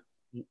 Right.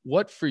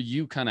 What for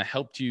you kind of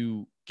helped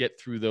you get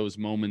through those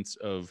moments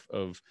of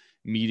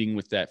meeting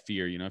with that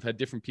fear? I've had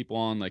different people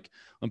on, like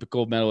Olympic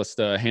gold medalist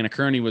Hannah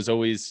Kearney was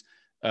always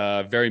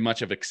very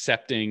much of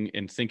accepting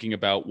and thinking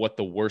about what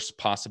the worst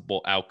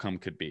possible outcome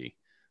could be.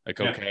 Like,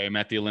 okay, I'm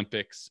at the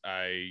Olympics,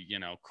 I,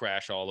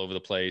 crash all over the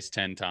place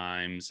 10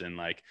 times. And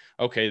like,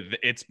 okay,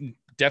 it's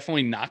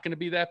definitely not going to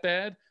be that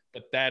bad,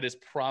 but that is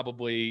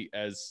probably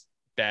as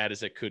bad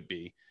as it could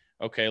be.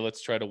 Okay,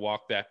 let's try to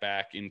walk that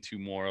back into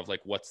more of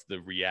like, what's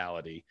the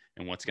reality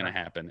and what's going to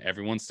happen?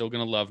 Everyone's still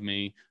going to love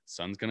me.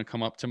 Sun's going to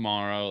come up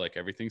tomorrow. Like,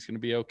 everything's going to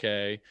be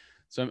okay.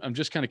 So I'm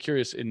just kind of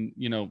curious in,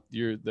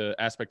 the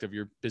aspect of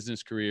your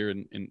business career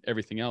and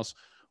everything else,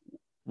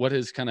 what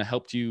has kind of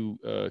helped you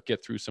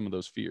get through some of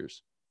those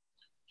fears?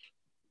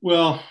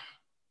 Well,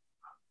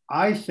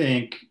 I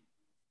think,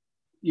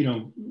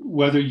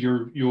 whether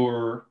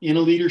you're in a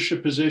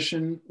leadership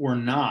position or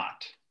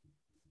not,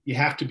 you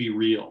have to be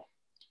real.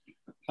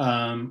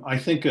 I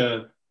think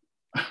an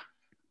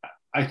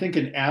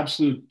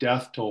absolute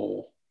death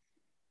toll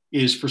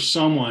is for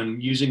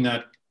someone using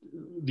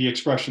the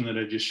expression that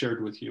I just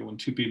shared with you, when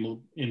two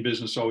people in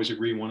business always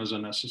agree, one is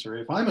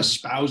unnecessary. If I'm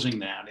espousing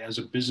that as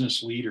a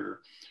business leader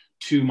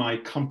to my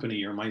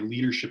company or my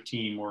leadership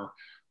team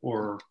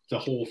or the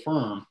whole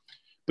firm,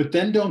 but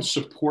then don't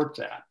support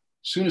that.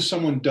 As soon as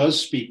someone does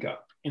speak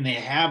up and they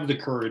have the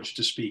courage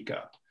to speak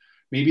up,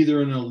 maybe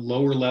they're in a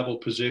lower level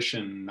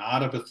position,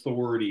 not of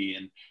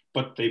authority,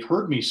 but they've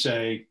heard me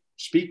say,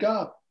 speak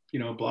up,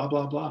 blah,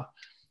 blah, blah.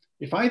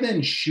 If I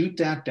then shoot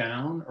that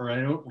down or I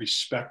don't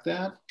respect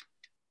that,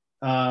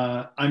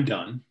 I'm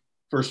done.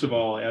 First of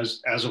all,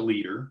 as a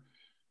leader,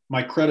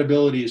 my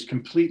credibility is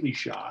completely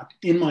shot,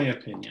 in my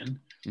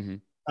opinion.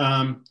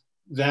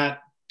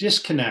 That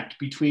disconnect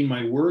between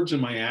my words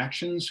and my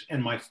actions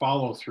and my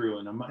follow through,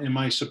 and am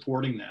I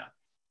supporting that?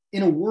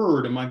 In a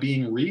word, am I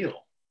being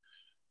real?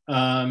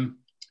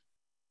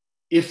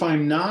 If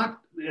I'm not,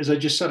 as I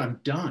just said, I'm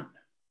done.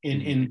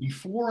 And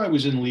before I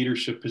was in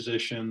leadership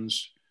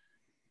positions,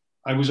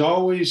 I was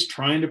always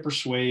trying to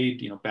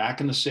persuade,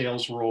 back in the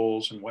sales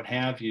roles and what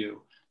have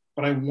you.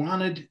 But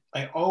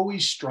I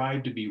always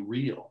strived to be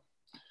real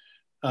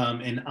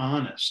and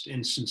honest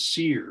and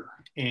sincere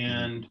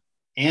and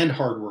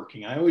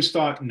hardworking. I always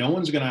thought no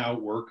one's going to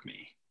outwork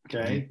me.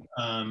 Okay.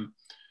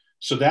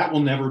 So that will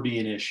never be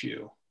an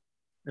issue.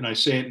 And I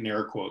say it in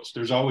air quotes.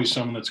 There's always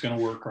someone that's going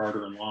to work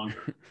harder and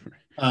longer.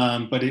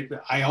 But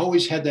I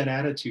always had that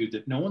attitude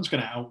that no one's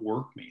going to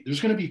outwork me.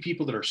 There's going to be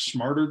people that are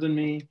smarter than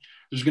me.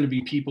 There's going to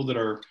be people that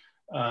are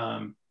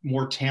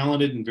more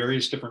talented in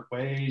various different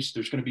ways.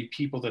 There's going to be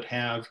people that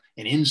have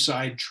an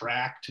inside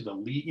track to the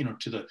lead,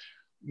 to the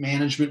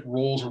management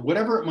roles or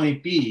whatever it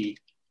might be.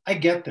 I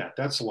get that.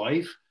 That's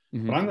life.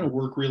 But I'm going to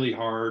work really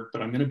hard,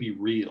 but I'm going to be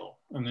real.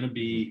 I'm going to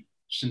be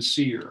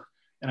sincere.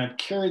 And I've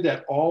carried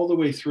that all the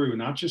way through,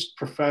 not just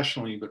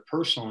professionally, but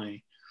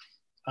personally.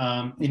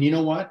 And you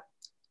know what?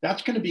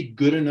 That's going to be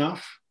good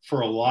enough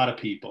for a lot of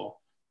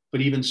people, but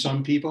even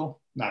some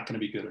people, not going to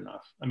be good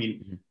enough. I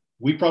mean,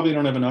 we probably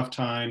don't have enough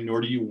time, nor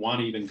do you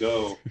want to even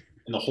go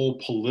in the whole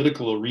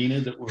political arena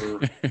that we're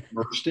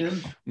immersed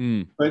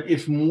in. But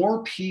if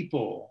more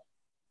people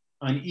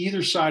on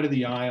either side of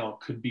the aisle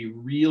could be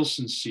real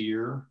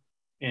sincere,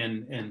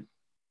 and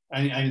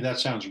I that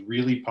sounds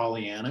really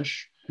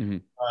Pollyannish,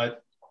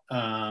 but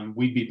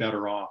we'd be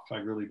better off. I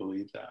really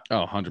believe that.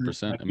 Oh,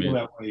 100%. I feel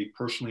that way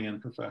personally and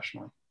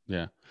professionally.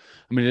 Yeah.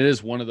 I mean, it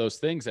is one of those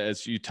things,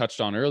 as you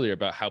touched on earlier,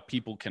 about how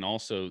people can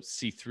also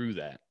see through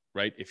that,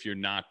 right? If you're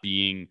not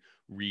being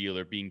real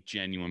or being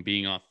genuine,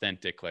 being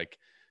authentic, like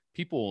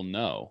people will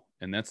know.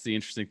 And that's the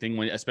interesting thing,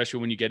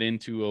 especially when you get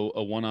into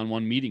a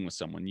one-on-one meeting with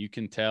someone, you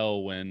can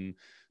tell when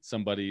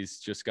somebody's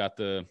just got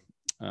the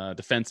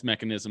defense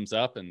mechanisms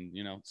up, and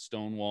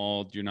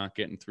stonewalled, you're not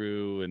getting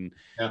through, and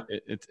Yeah.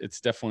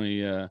 it's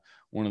definitely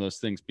one of those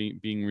things.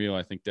 Being real,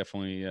 I think,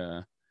 definitely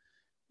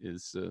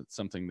is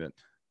something that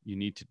you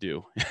need to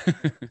do.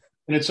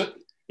 And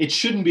it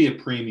shouldn't be a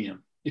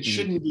premium. It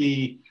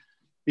Mhm.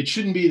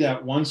 shouldn't be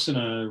that once in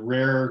a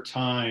rare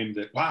time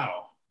that,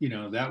 wow,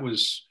 that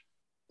was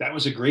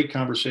a great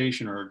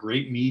conversation or a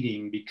great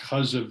meeting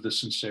because of the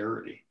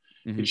sincerity.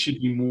 Mhm. It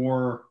should be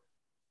more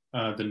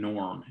the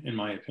norm, in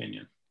my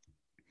opinion.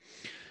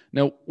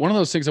 Now, one of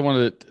those things I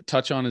wanted to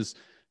touch on is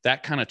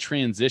that kind of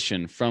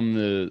transition from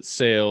the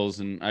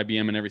sales and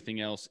IBM and everything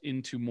else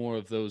into more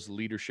of those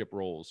leadership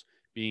roles,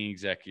 being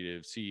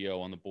executive,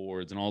 CEO on the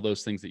boards, and all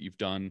those things that you've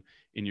done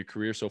in your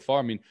career so far.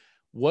 I mean,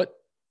 what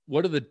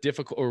were the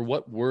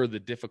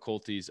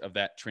difficulties of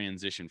that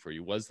transition for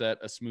you? Was that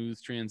a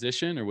smooth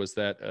transition, or was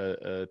that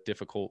a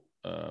difficult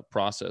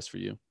process for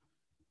you?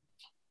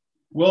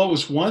 Well, it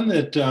was one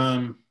that,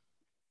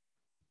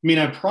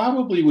 I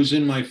probably was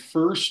in my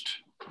first,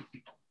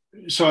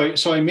 so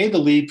I made the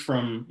leap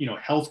from,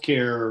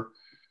 healthcare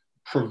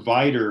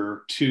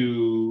provider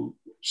to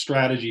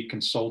strategy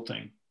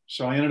consulting.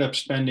 So I ended up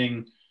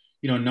spending,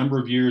 a number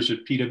of years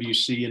at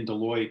PwC and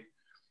Deloitte,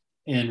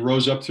 and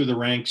rose up through the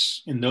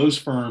ranks in those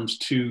firms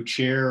to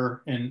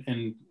chair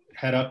and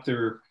head up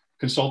their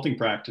consulting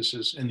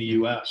practices in the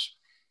US.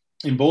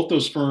 And both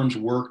those firms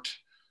worked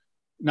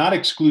not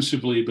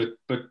exclusively, but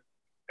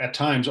at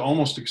times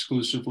almost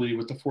exclusively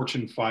with the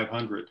Fortune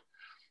 500,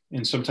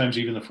 and sometimes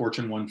even the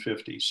Fortune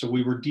 150. So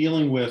we were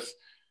dealing with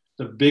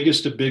the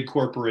biggest of big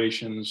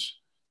corporations.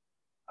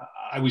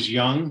 I was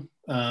young.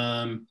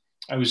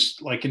 I was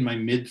like in my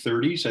mid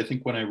 30s, I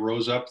think, when I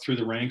rose up through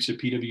the ranks at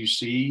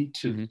PwC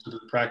to the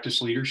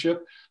practice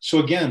leadership. So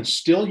again,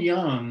 still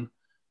young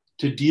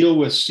to deal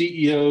with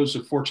CEOs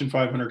of Fortune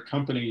 500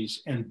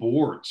 companies and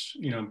boards.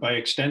 By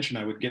extension,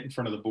 I would get in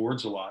front of the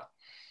boards a lot.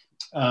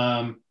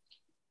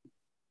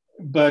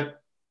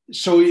 But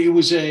so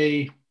it's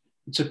a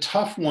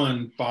tough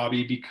one,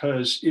 Bobby,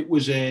 because it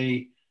was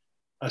a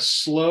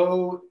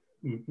slow,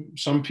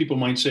 some people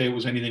might say it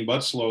was anything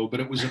but slow, but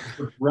it was a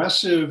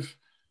progressive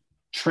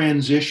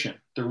transition.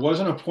 There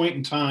wasn't a point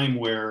in time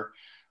where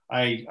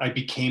I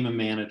became a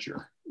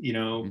manager.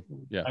 Yeah.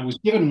 I was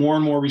given more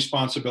and more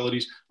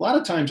responsibilities. A lot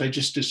of times I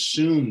just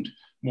assumed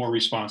more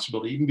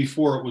responsibility, even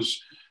before it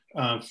was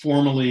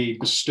formally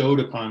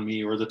bestowed upon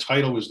me, or the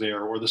title was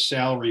there, or the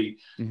salary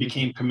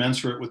became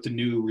commensurate with the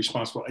new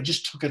responsibility. I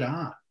just took it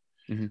on.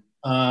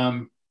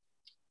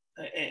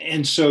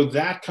 And so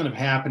that kind of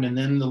happened. And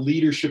then the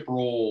leadership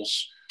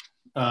roles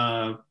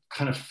kind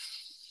of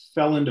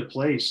fell into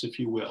place, if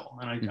you will.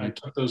 And I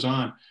took those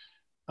on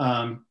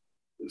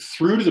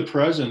through to the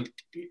present.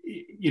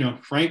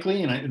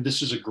 Frankly, and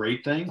this is a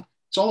great thing,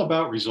 it's all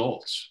about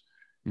results.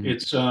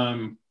 It's,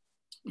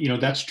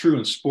 that's true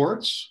in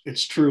sports.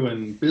 It's true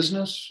in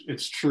business.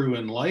 It's true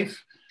in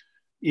life.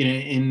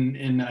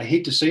 And I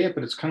hate to say it,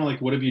 but it's kind of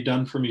like, what have you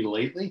done for me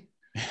lately?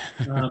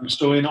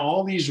 So in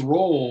all these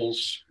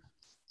roles,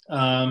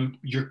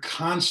 you're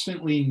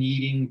constantly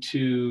needing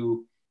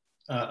to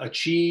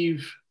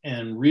achieve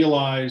and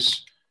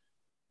realize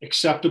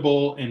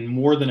acceptable and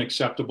more than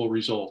acceptable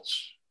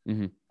results.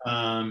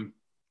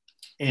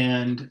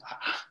 And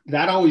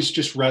that always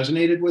just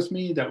resonated with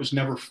me. That was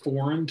never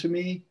foreign to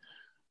me.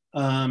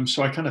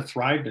 So I kind of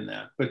thrived in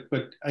that.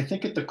 But I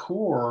think at the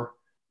core,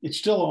 it's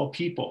still all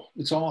people.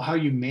 It's all how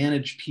you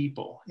manage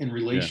people in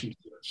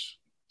relationships.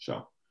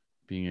 So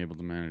being able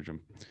to manage them.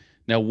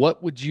 Now,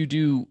 what would you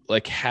do,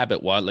 like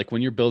habit-wise, like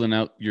when you're building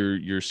out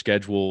your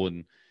schedule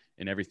and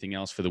everything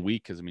else for the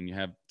week? Because you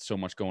have so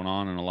much going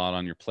on and a lot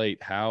on your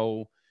plate.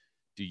 How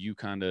do you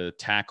kind of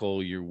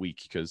tackle your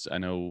week? Because I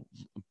know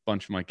a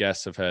bunch of my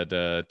guests have had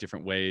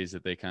different ways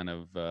that they kind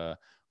of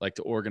like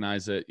to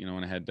organize it.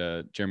 When I had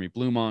Jeremy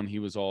Bloom on, he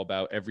was all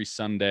about every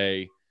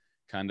Sunday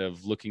kind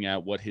of looking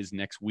at what his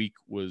next week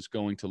was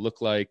going to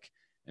look like.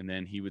 And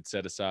then he would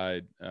set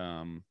aside,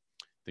 I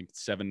think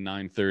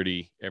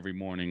 9:30 every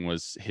morning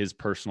was his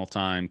personal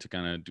time to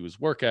kind of do his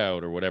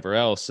workout or whatever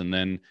else. And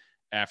then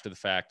after the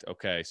fact,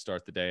 okay,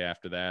 start the day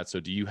after that. So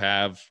do you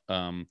have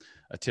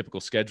a typical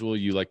schedule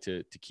you like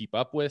to keep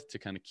up with, to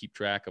kind of keep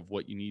track of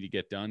what you need to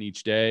get done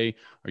each day?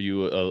 Are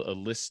you a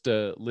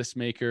list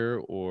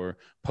maker or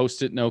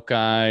Post-it note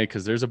guy?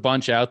 Because there's a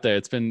bunch out there.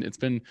 It's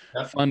been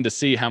fun to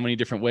see how many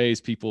different ways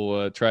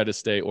people try to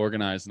stay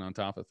organized and on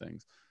top of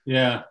things.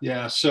 Yeah.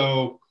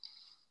 So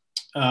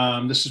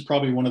this is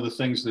probably one of the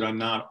things that I'm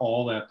not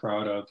all that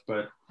proud of,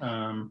 but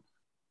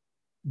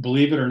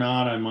believe it or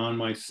not, I'm on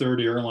my third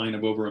airline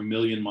of over 1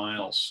 million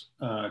miles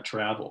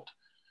traveled,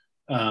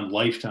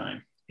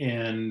 lifetime.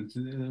 And,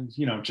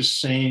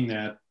 just saying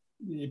that,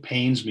 it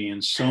pains me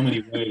in so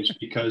many ways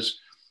because,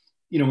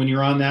 when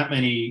you're on that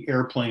many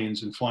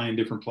airplanes and flying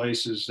different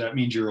places, that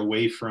means you're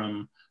away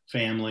from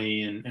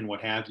family and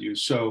what have you.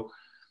 So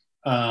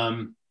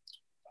I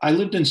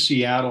lived in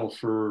Seattle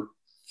for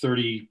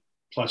 30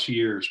 plus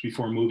years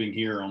before moving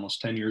here almost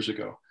 10 years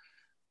ago.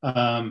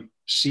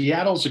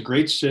 Seattle's a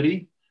great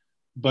city.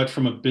 But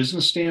from a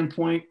business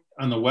standpoint,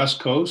 on the West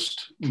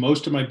Coast.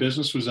 Most of my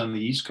business was on the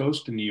East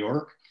Coast in New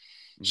York.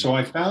 Mm-hmm. So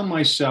I found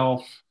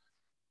myself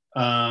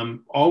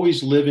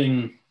always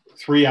living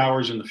 3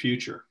 hours in the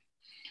future.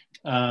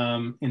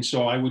 And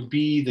so I would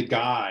be the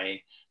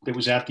guy that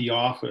was at the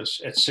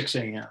office at 6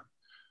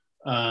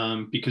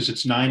 a.m. Because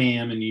it's 9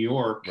 a.m. in New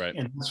York. Right.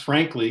 And that's,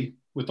 frankly,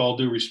 with all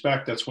due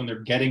respect, that's when they're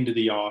getting to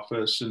the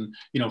office, and,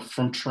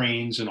 from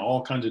trains and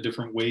all kinds of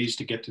different ways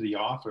to get to the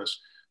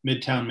office,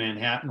 Midtown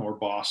Manhattan or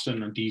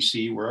Boston or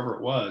DC, wherever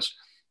it was.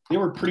 They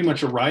were pretty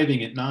much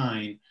arriving at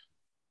 9.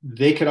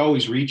 They could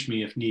always reach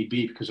me if need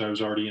be because I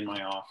was already in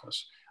my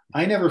office.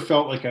 I never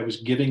felt like I was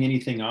giving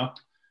anything up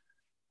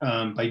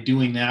by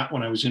doing that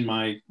when I was in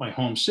my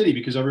home city,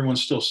 because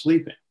everyone's still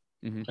sleeping.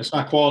 Mm-hmm. It's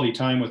not quality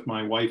time with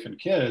my wife and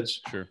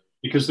kids. Sure.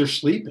 Because they're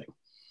sleeping.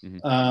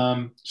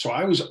 Mm-hmm. So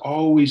I was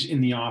always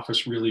in the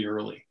office really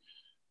early.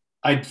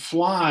 I'd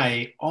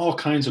fly all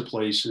kinds of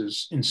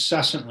places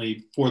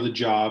incessantly for the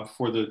job,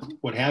 for the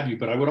what have you,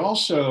 but I would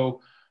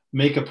also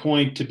make a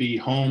point to be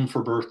home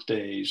for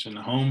birthdays and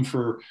home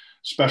for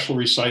special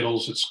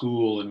recitals at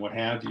school and what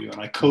have you. And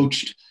I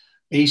coached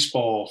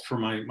baseball for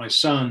my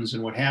sons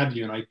and what have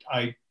you.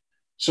 And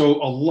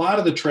so a lot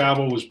of the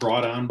travel was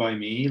brought on by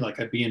me. Like,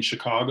 I'd be in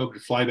Chicago,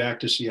 but fly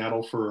back to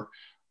Seattle for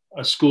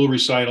a school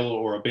recital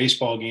or a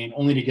baseball game,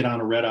 only to get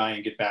on a red eye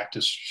and get back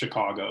to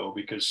Chicago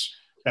because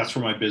that's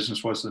where my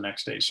business was the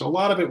next day. So a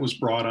lot of it was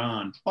brought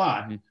on.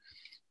 But mm-hmm.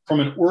 from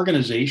an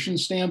organization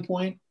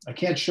standpoint, I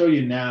can't show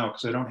you now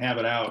because I don't have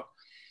it out,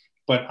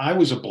 but I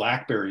was a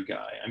BlackBerry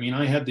guy. I mean,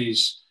 I had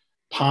these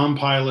Palm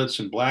Pilots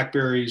and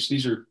Blackberries.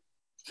 These are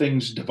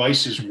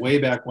devices way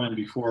back when,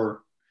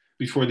 before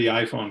the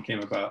iPhone came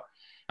about.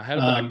 I had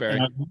a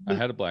BlackBerry. I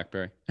had a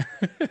BlackBerry.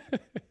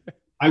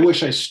 I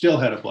wish I still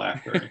had a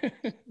BlackBerry.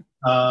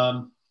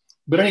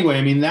 But anyway,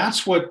 I mean,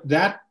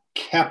 that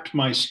kept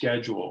my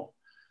schedule.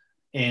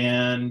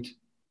 And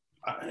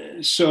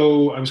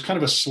so I was kind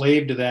of a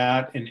slave to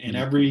that. And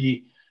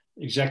every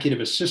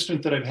executive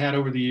assistant that I've had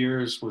over the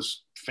years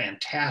was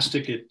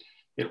fantastic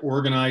at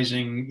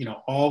organizing,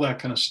 all that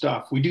kind of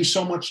stuff. We do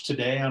so much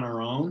today on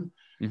our own.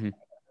 Mm-hmm.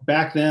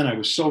 Back then, I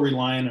was so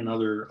reliant on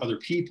other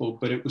people,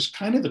 but it was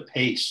kind of the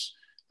pace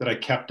that I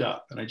kept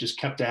up, and I just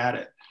kept at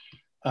it.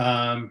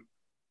 And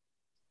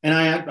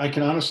I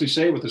can honestly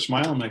say with a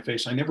smile on my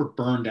face, I never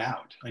burned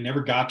out. I never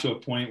got to a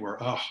point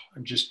where,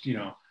 I'm just,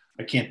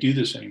 I can't do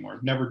this anymore.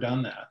 I've never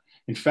done that.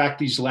 In fact,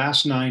 these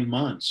last 9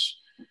 months,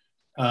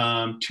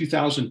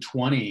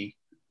 2020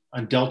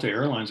 on Delta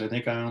Airlines, I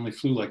think I only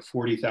flew like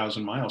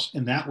 40,000 miles.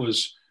 And that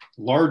was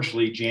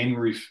largely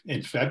January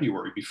and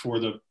February before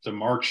the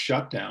March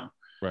shutdown.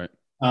 Right.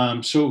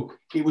 So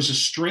it was a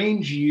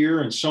strange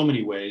year in so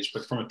many ways,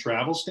 but from a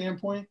travel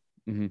standpoint,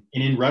 mm-hmm.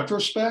 and in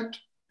retrospect,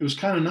 it was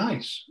kind of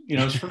nice.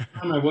 It's the first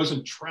time I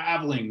wasn't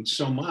traveling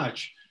so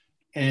much,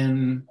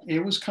 and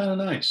it was kind of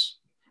nice.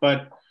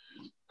 But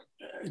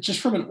just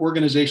from an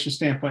organization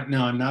standpoint,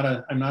 no, I'm not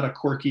a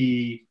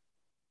quirky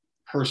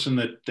person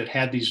that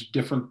had these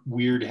different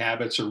weird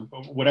habits or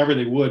whatever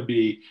they would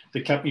be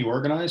that kept me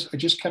organized. I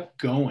just kept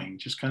going.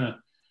 It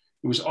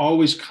was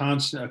always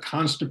a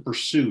constant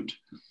pursuit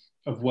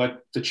of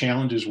what the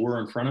challenges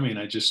were in front of me. And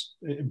I just,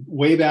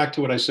 way back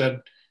to what I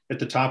said at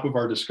the top of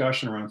our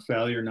discussion around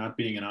failure not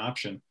being an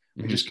option,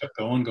 mm-hmm. I just kept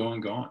going.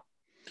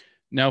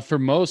 Now, for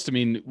most, I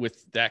mean,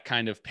 with that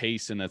kind of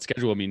pace and that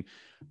schedule, I mean,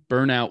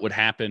 burnout would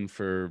happen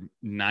for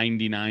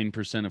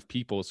 99% of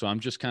people. So I'm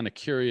just kind of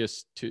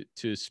curious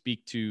to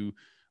speak to,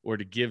 or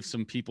to give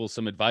some people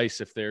some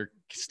advice if they're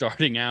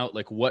starting out,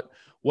 like what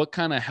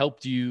kind of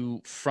helped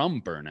you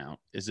from burnout?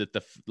 Is it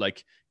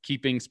like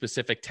keeping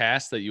specific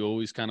tasks that you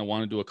always kind of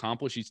wanted to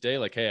accomplish each day?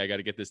 Like, hey, I got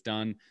to get this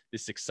done.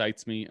 This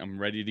excites me. I'm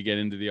ready to get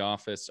into the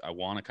office. I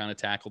want to kind of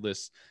tackle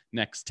this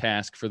next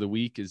task for the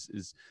week.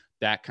 Is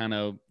that kind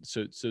of,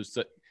 so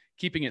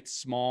keeping it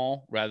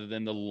small rather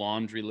than the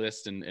laundry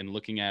list and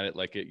looking at it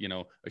like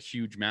a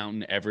huge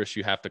mountain, Everest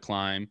you have to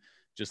climb,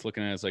 just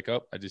looking at it as like,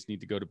 oh, I just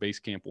need to go to base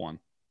camp 1.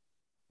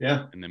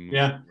 Yeah. And then move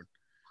forward.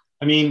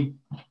 I mean,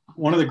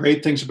 one of the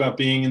great things about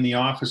being in the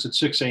office at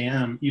 6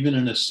 a.m., even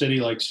in a city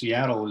like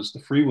Seattle, is the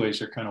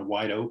freeways are kind of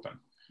wide open.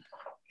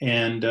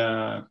 And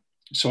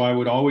so I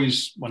would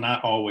always, well,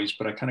 not always,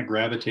 but I kind of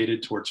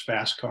gravitated towards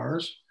fast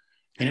cars,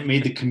 and it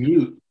made the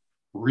commute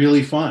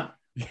really fun.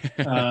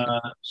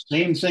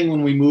 Same thing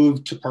when we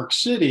moved to Park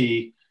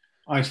City.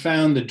 I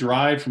found the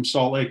drive from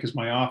Salt Lake, because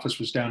my office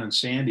was down in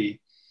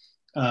Sandy.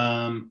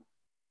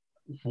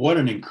 What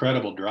an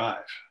incredible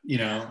drive,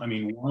 I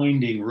mean,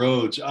 winding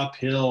roads,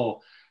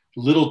 uphill,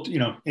 little,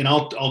 and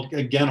I'll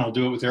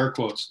do it with air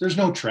quotes. There's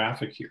no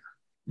traffic here,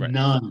 right.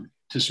 None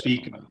to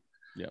speak of.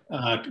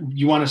 Yeah.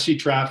 You want to see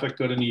traffic,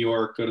 go to New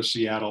York, go to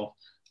Seattle,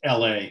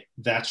 LA,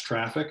 that's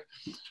traffic.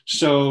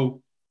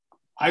 So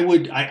I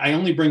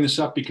only bring this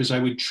up because I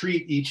would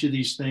treat each of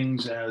these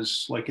things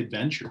as like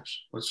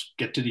adventures. Let's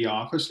get to the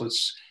office.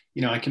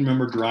 I can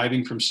remember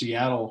driving from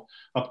Seattle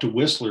up to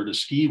Whistler to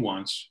ski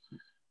once.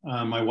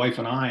 My wife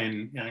and I,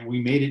 and we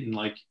made it in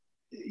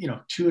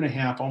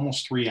 2.5,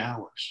 almost 3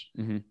 hours.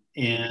 Mm-hmm.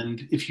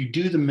 And if you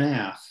do the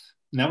math,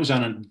 And that was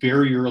on a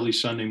very early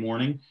Sunday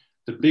morning.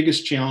 The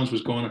biggest challenge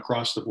was going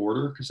across the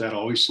border because that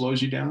always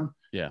slows you down.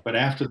 Yeah. But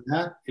after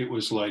that, it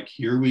was like,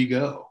 here we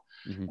go.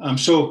 Mm-hmm.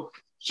 So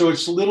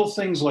it's little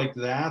things like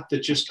that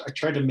just, I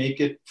try to make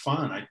it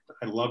fun.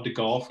 I love to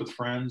golf with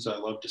friends. I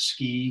love to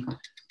ski,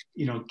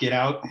 get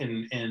out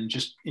and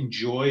just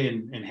enjoy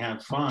and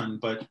have fun,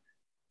 but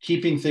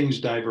keeping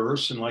things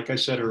diverse. And like I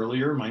said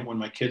earlier, when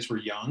my kids were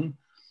young,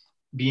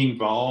 being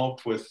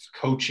involved with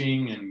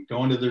coaching and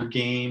going to their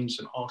games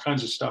and all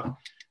kinds of stuff,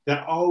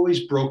 that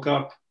always broke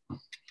up.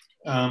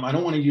 I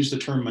don't want to use the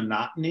term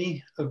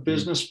monotony of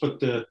business, but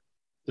the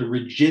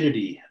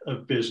rigidity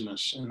of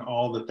business and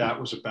all that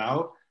was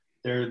about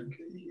there.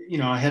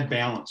 I had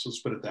balance, let's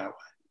put it that way.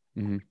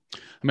 Mm-hmm. I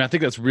mean, I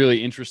think that's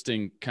really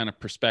interesting kind of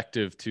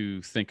perspective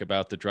to think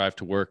about the drive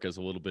to work as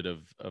a little bit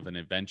of an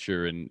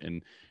adventure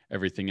and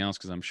everything else,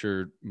 because I'm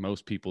sure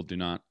most people do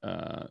not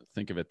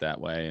think of it that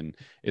way. And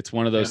it's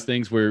one of those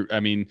things where, I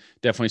mean,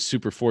 definitely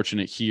super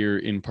fortunate here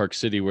in Park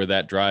City, where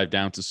that drive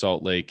down to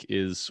Salt Lake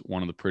is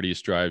one of the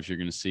prettiest drives you're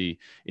going to see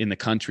in the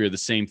country. Or the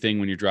same thing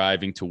when you're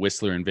driving to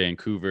Whistler and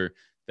Vancouver.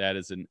 That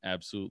is an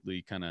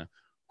absolutely kind of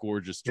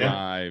gorgeous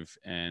drive.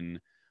 And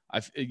I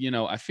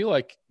feel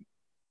like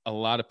a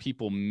lot of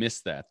people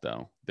miss that,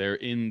 though. They're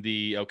in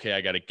okay,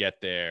 I got to get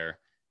there.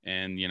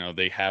 And,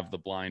 they have the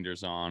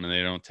blinders on and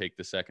they don't take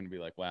the second to be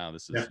like, wow,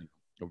 this is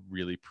a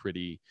really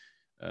pretty,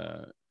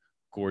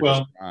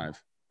 gorgeous drive.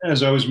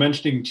 As I was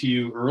mentioning to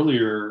you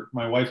earlier,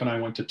 my wife and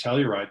I went to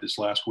Telluride this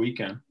last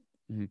weekend.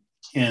 Mm-hmm.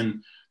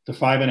 And the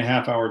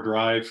 5.5 hour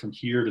drive from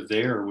here to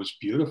there was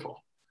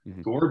beautiful,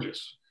 mm-hmm.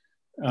 gorgeous.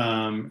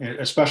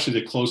 Especially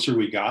the closer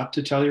we got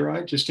to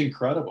Telluride, just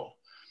incredible.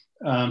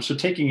 So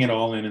taking it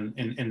all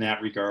in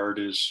that regard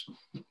is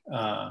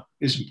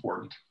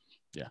important.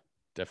 Yeah,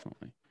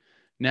 definitely.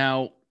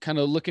 Now, kind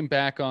of looking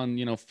back on,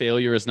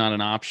 failure is not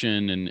an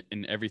option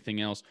and everything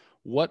else.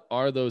 What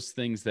are those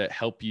things that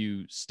help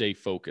you stay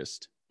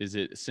focused? Is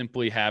it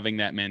simply having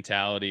that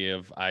mentality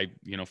of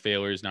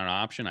failure is not an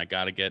option. I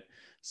got to get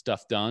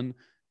stuff done?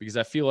 Because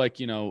I feel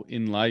like,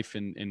 in life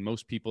and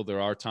most people,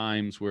 there are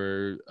times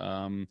where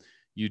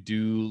you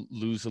do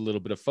lose a little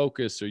bit of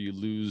focus or you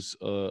lose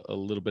a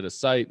little bit of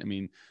sight. I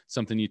mean,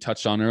 something you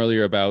touched on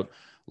earlier about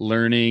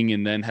learning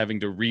and then having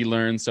to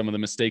relearn some of the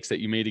mistakes that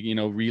you made,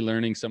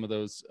 relearning some of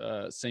those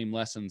same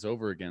lessons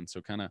over again.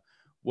 So kind of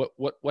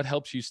what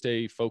helps you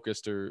stay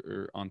focused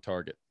or on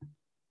target?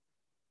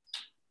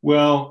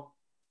 Well,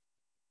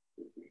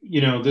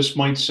 this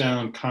might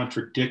sound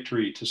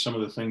contradictory to some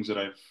of the things that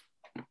I've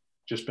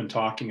just been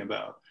talking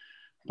about,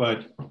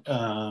 but,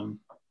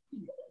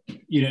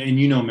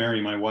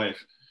 Mary, my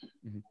wife,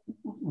 mm-hmm.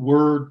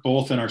 we're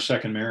both in our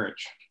second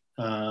marriage.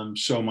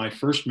 So my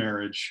first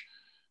marriage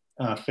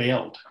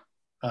failed.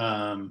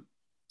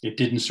 It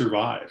didn't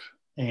survive.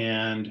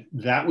 And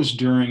that was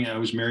I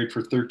was married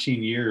for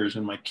 13 years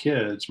and my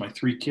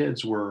 3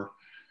 kids were,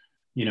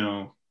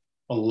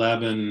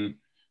 11,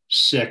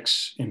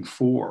 6 and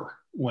 4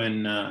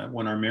 when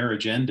our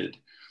marriage ended.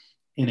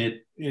 And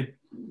it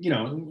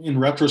in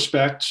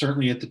retrospect,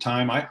 certainly at the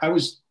time, I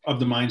was of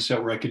the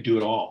mindset where I could do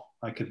it all.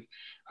 I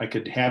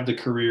could have the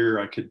career,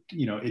 I could,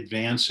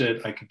 advance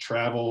it. I could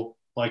travel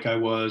like I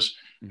was.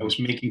 Mm-hmm. I was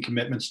making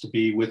commitments to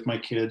be with my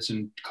kids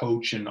and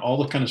coach and all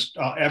the kind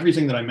of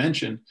everything that I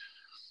mentioned.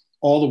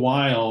 All the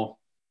while,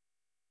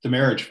 the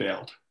marriage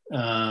failed.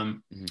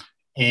 Mm-hmm.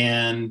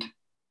 And,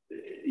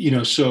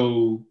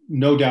 so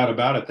no doubt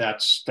about it,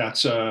 that's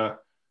a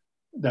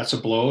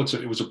blow.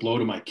 It was a blow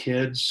to my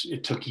kids.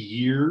 It took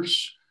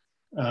years,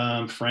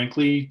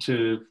 frankly,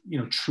 to,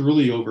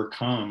 truly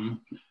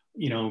overcome,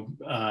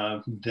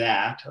 a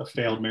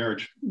failed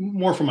marriage,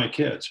 more for my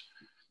kids.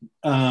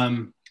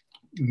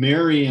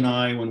 Mary and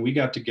I, when we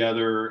got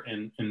together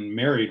and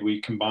married,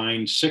 we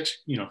combined 6,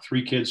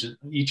 3 kids,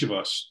 each of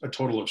us, a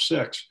total of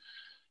 6.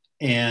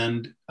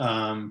 And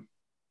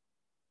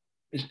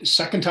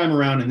second time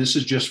around, and this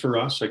is just for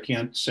us, I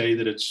can't say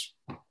that it's,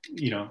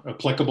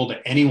 applicable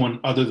to anyone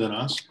other than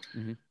us.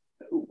 Mm-hmm.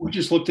 We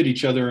just looked at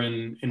each other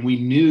and we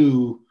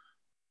knew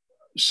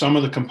some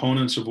of the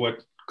components of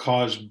what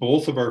caused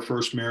both of our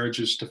first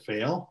marriages to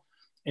fail.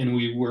 And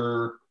we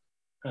were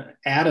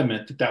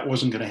adamant that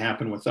wasn't going to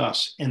happen with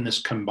us in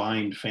this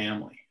combined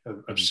family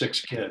of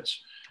 6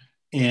 kids.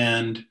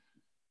 And,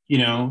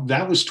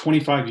 that was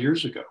 25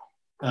 years ago,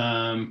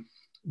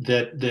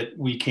 that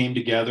we came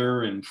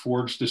together and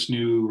forged this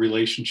new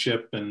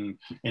relationship and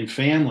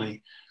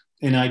family.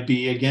 And I'd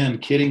be, again,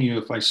 kidding you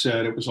if I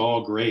said it was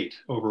all great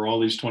over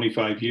all these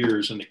 25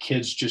 years and the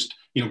kids just,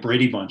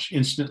 Brady Bunch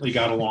instantly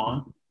got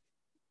along.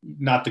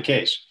 Not the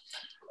case.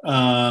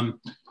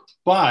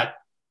 But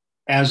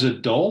as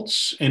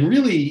adults, and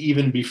really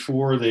even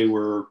before they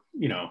were,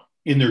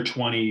 in their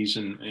 20s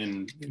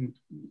and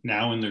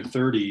now in their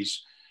 30s,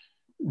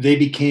 they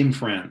became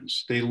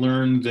friends. They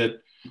learned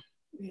that,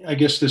 I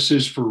guess this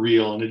is for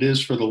real and it is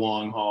for the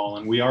long haul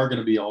and we are going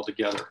to be all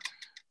together.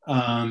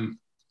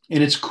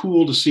 And it's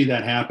cool to see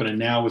that happen. And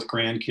now with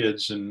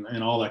grandkids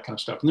and all that kind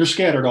of stuff, and they're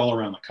scattered all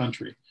around the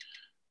country.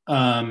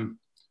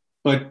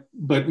 But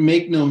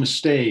make no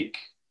mistake,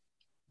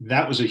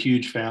 that was a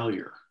huge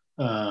failure,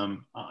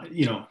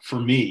 for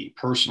me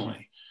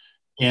personally.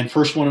 And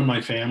first one in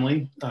my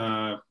family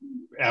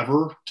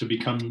ever to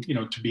become,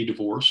 to be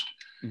divorced.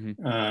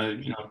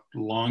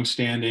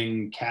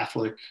 Longstanding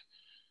Catholic,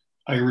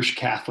 Irish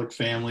Catholic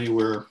family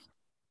where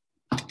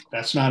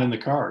that's not in the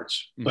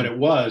cards, but I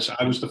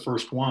was the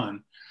first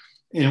one.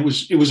 And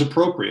it was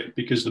appropriate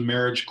because the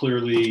marriage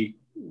clearly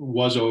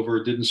was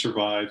over, didn't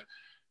survive.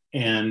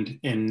 And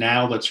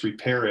now let's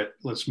repair it.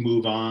 Let's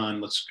move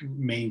on. Let's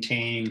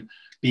maintain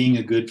being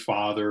a good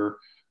father,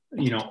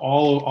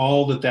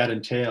 all that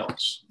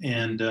entails.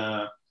 And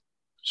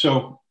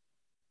so,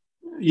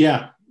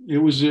 yeah, it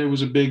was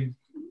a big,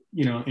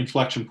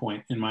 inflection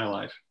point in my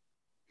life.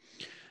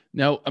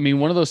 Now, I mean,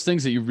 one of those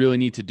things that you really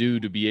need to do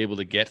to be able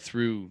to get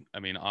through, I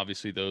mean,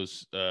 obviously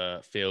those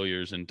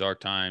failures and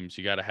dark times,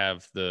 you got to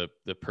have the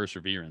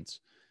perseverance.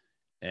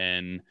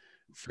 And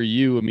for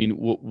you, I mean,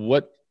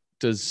 what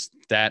does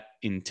that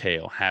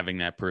entail, having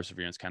that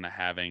perseverance, kind of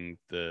having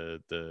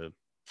the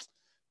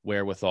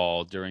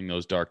wherewithal during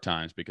those dark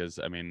times? Because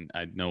I mean,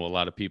 I know a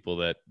lot of people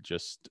that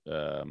just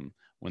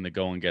when the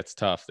going gets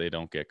tough, they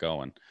don't get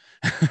going.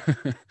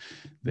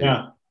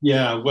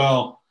 Yeah.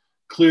 Well,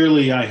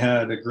 clearly I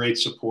had a great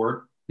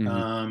support.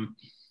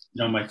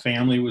 My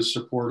family was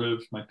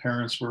supportive. My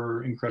parents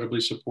were incredibly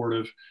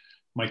supportive.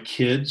 My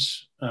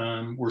kids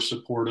were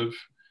supportive.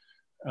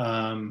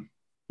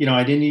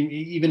 I didn't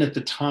even at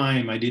the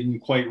time, I didn't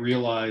quite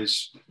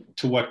realize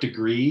to what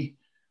degree,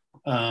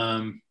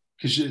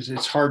 because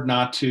it's hard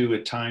not to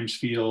at times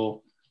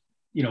feel,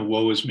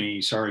 woe is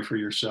me, sorry for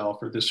yourself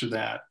or this or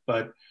that.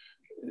 But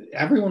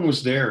everyone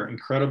was there,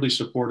 incredibly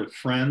supportive,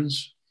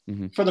 friends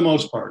for the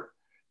most part.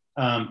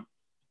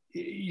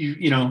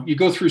 You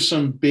go through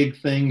some big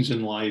things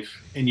in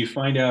life and you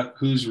find out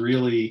who's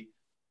really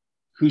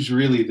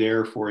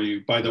there for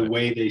you by the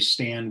way they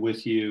stand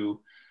with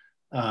you.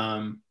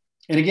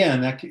 And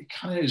again, that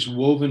kind of is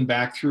woven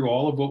back through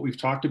all of what we've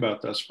talked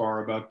about thus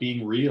far about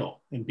being real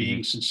and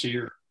being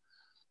sincere.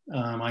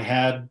 I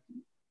had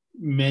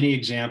many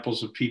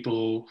examples of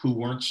people who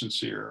weren't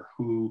sincere,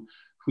 who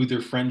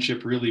their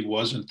friendship really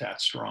wasn't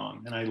that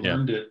strong. And I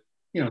learned it,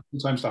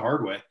 sometimes the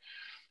hard way.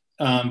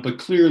 But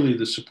clearly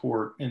the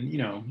support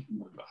and,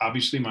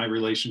 obviously my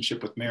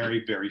relationship with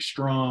Mary, very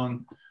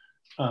strong,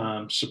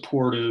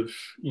 supportive,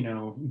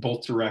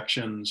 both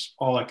directions,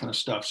 all that kind of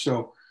stuff.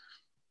 So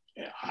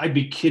I'd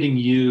be kidding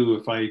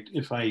you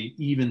if I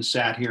even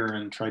sat here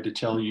and tried to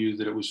tell you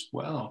that it was,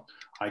 well,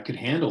 I could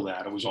handle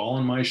that. It was all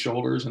on my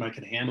shoulders and I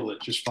could handle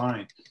it just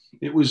fine.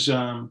 I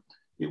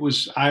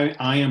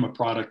am a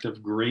product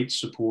of great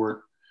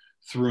support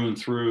through and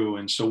through.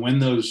 And so when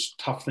those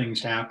tough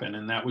things happen,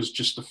 and that was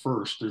just the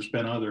first, there's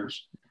been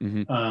others,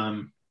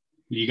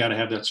 you got to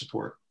have that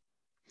support.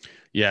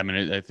 Yeah. I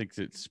mean, I think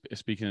that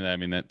speaking of that, I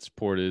mean, that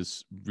support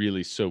is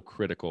really so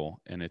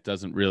critical, and it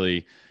doesn't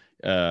really,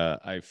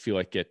 I feel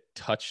like get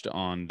touched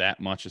on that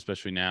much,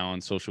 especially now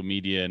on social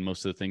media and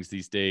most of the things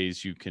these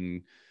days. You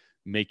can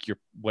make your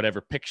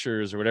whatever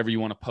pictures or whatever you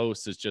want to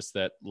post is just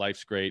that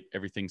life's great,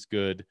 everything's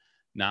good,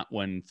 not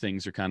when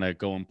things are kind of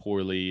going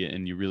poorly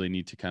and you really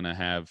need to kind of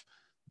have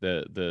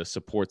the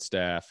support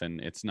staff,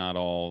 and it's not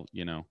all,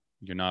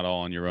 you're not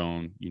all on your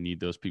own. You need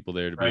those people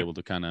there to be able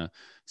to kind of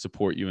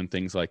support you and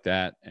things like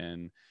that.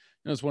 And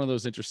it's one of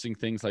those interesting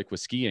things, like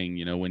with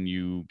skiing, when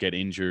you get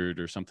injured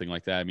or something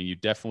like that, I mean, you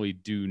definitely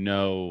do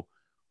know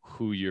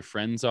who your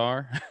friends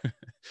are.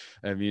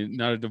 I mean,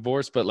 not a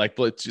divorce, but like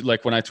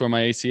when I tore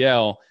my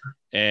ACL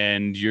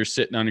and you're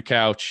sitting on your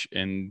couch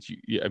and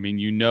I mean,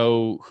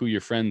 who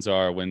your friends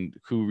are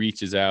who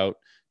reaches out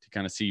to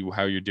kind of see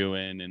how you're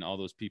doing, and all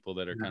those people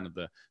that are kind of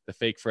the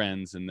fake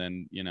friends. And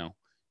then,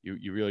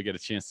 you really get a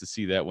chance to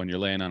see that when you're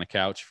laying on a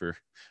couch for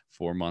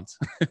 4 months.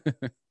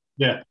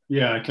 Yeah.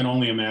 I can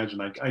only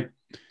imagine.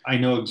 I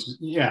know.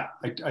 Yeah.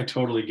 I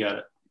totally get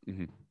it.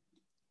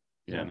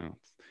 Yeah. No,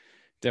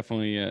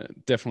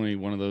 definitely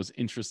one of those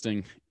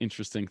interesting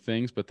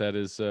things, but that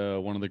is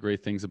one of the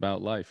great things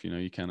about life.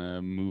 You kind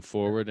of move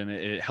forward, and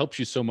it helps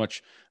you so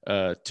much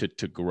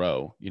to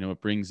grow.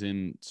 It brings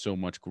in so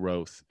much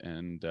growth,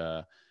 and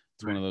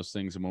it's one of those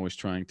things I'm always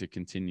trying to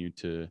continue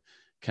to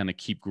kind of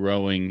keep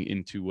growing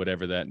into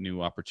whatever that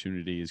new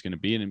opportunity is going to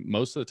be. And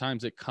most of the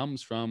times it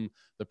comes from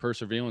the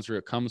perseverance, or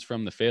it comes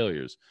from the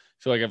failures. I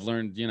feel like I've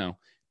learned,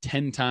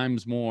 10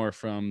 times more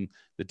from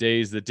the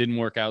days that didn't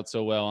work out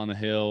so well on the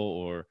hill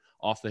or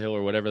off the hill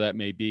or whatever that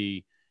may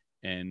be.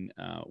 And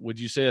would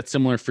you say that's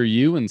similar for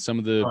you and some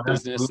of the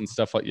business and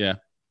stuff like, yeah,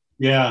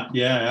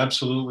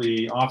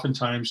 absolutely.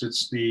 Oftentimes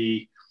it's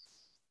the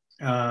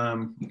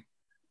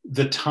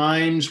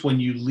times when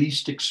you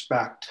least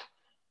expect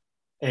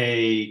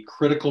a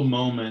critical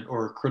moment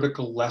or a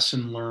critical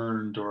lesson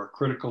learned or a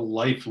critical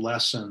life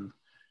lesson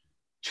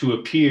to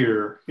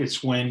appear.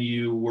 It's when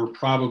you were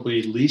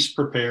probably least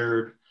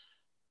prepared,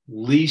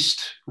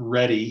 least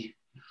ready,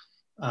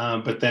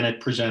 but then it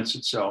presents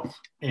itself,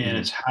 and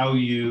it's how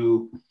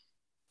you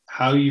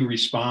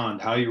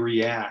respond, how you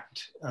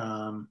react,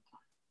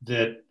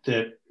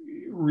 that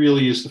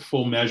really is the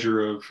full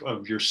measure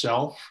of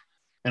yourself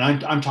and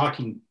I'm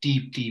talking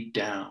deep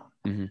down,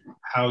 Mm-hmm.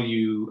 how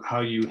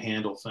you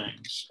handle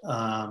things.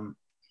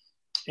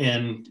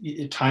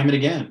 And time and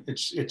again,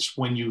 it's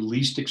when you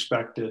least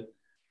expect it.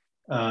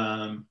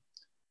 Um,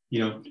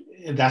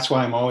 that's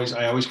why I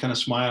always kind of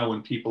smile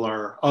when people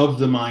are of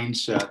the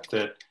mindset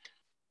that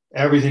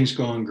everything's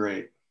going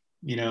great.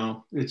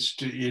 It's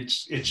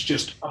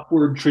just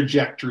upward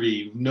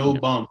trajectory, no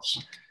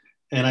bumps.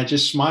 And I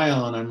just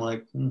smile and I'm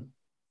like,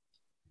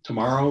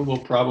 tomorrow will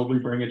probably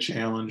bring a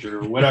challenge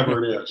or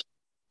whatever it is.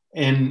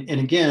 And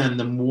again,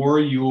 the more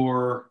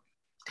you're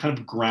kind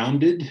of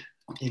grounded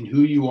in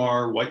who you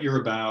are, what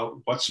you're about,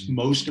 what's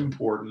most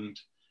important,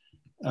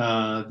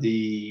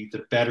 the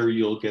better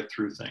you'll get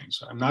through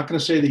things. I'm not going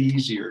to say the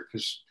easier,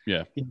 because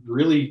the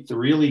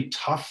really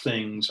tough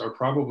things are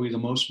probably the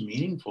most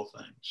meaningful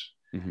things,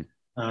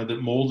 that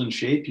mold and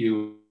shape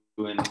you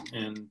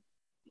and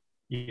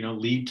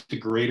lead to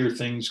greater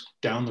things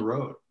down the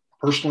road,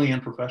 personally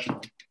and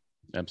professionally.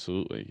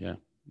 Absolutely. Yeah.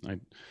 I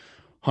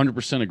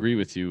 100% agree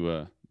with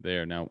you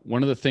there. Now,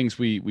 one of the things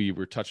we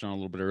were touching on a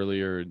little bit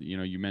earlier,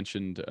 you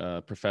mentioned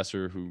a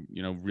professor who,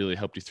 really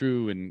helped you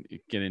through and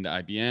get into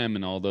IBM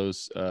and all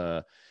those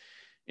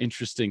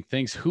interesting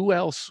things. Who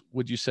else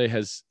would you say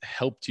has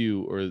helped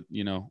you, or,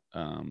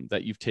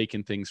 that you've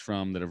taken things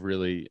from that have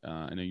really,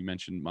 I know you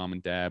mentioned mom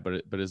and dad,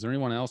 but is there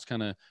anyone else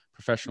kind of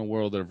professional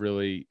world that have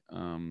really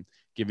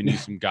given you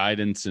some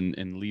guidance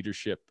and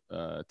leadership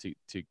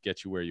to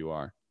get you where you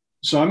are?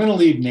 So I'm going to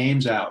leave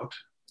names out,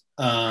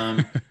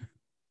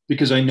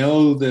 because I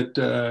know that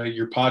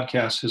your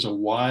podcast has a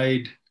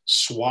wide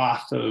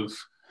swath of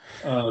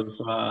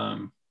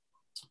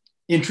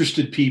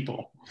interested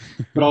people.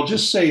 But I'll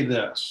just say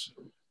this.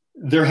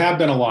 There have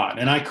been a lot,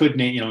 and I could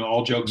name,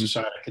 all jokes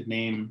aside, I could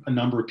name a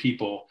number of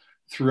people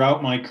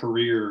throughout my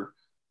career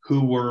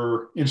who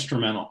were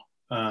instrumental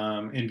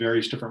in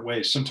various different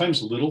ways.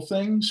 Sometimes little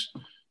things,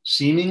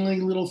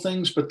 seemingly little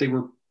things, but they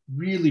were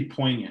really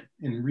poignant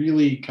and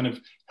really kind of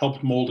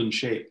helped mold and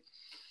shape.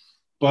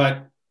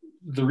 But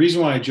the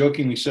reason why I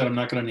jokingly said I'm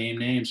not going to name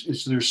names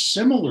is there's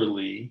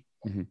similarly,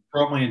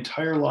 throughout my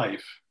entire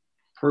life,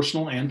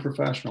 personal and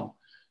professional,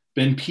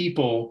 been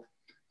people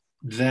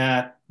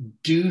that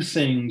do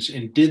things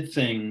and did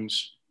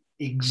things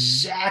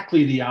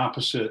exactly the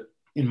opposite,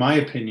 in my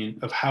opinion,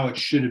 of how it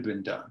should have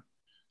been done.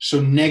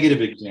 So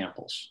negative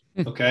examples.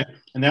 Okay.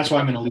 And that's why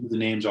I'm going to leave the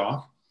names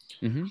off.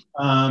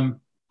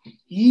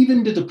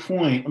 Even to the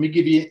point, let me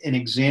give you an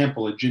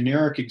example, a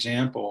generic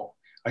example.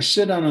 I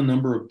sit on a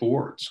number of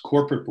boards,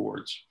 corporate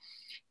boards,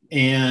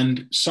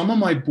 and some of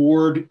my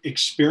board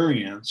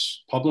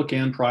experience, public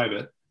and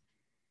private,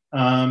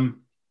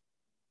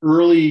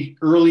 early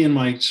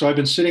in so I've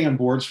been sitting on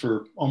boards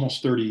for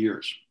almost 30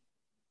 years.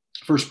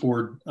 First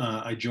board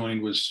I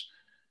joined was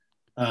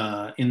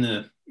in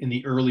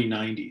the early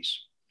 90s.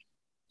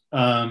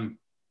 I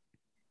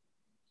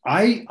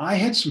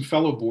had some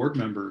fellow board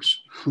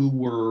members who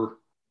were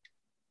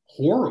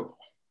horrible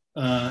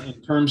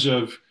in terms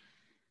of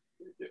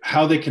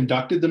how they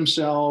conducted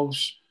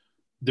themselves,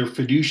 their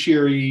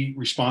fiduciary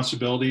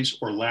responsibilities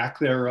or lack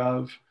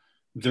thereof,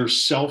 their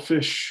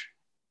selfish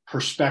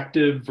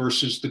perspective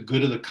versus the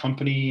good of the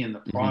company and the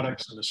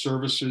products and the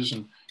services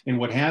and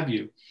what have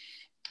you.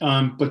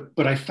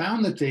 But I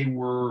found that they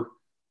were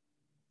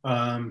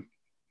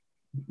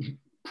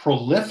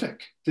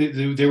prolific.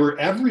 They were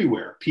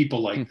everywhere,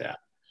 people like that.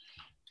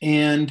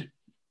 And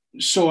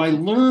so I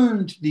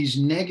learned these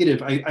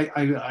negative,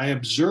 I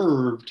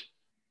observed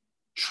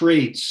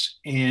traits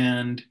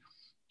and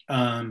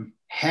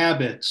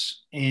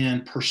habits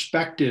and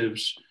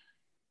perspectives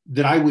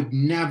that I would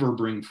never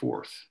bring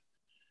forth.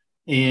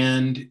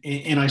 And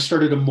I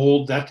started to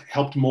mold, that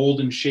helped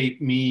mold and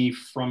shape me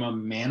from a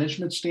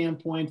management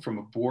standpoint, from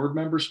a board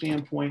member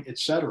standpoint, et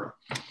cetera.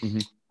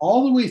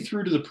 All the way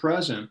through to the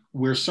present,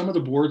 where some of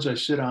the boards I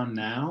sit on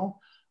now,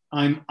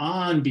 I'm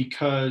on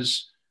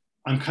because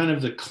I'm kind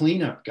of the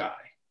cleanup guy.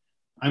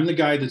 I'm the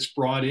guy that's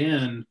brought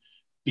in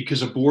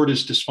because a board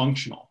is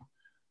dysfunctional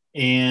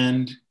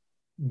and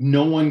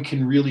no one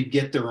can really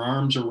get their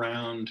arms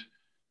around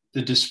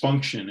the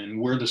dysfunction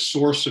and where the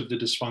source of the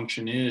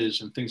dysfunction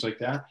is and things like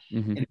that.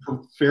 And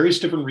for various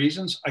different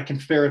reasons, I can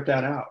ferret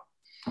that out.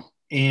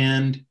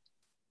 And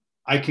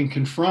I can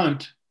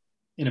confront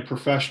in a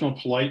professional,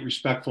 polite,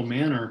 respectful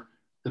manner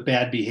the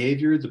bad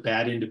behavior, the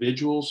bad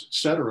individuals, et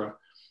cetera.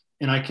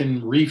 And I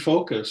can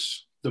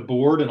refocus the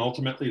board and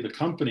ultimately the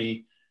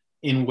company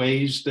in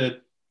ways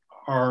that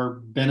are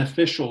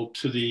beneficial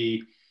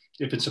to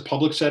if it's a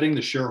public setting,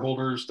 the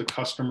shareholders, the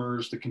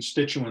customers, the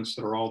constituents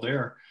that are all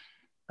there.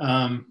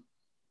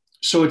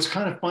 So it's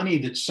kind of funny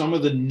that some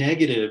of the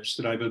negatives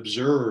that I've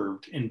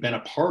observed and been a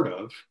part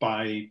of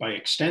by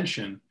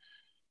extension,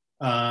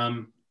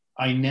 I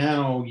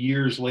now,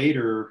 years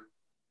later,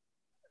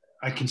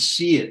 I can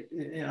see it.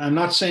 I'm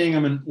not saying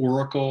I'm an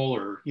oracle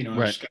or, I've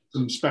got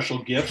some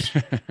special gifts,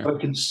 but I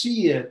can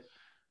see it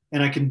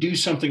and I can do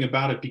something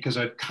about it because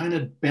I've kind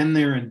of been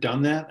there and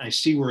done that. I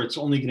see where it's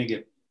only going to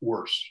get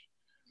worse.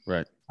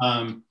 Right.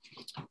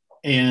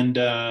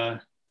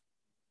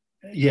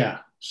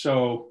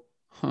 So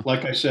Huh.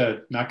 Like I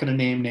said, not going to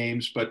name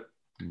names, but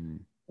Mm.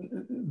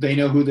 they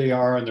know who they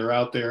are and they're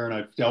out there, and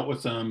I've dealt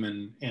with them.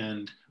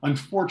 And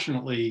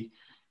unfortunately,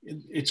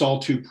 it's all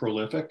too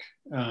prolific.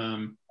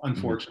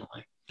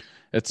 Unfortunately,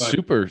 It's but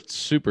super,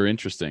 super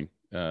interesting.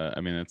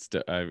 I mean,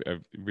 I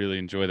really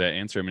enjoy that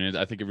answer. I mean,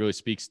 I think it really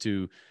speaks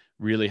to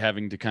really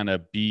having to kind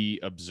of be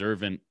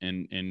observant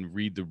and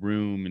read the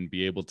room and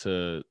be able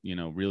to, you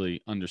know,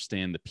 really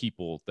understand the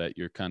people that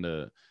you're kind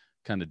of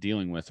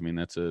dealing with. I mean,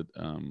 that's a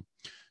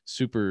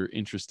super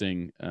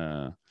interesting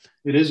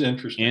it is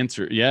interesting.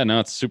 answer. Yeah, no,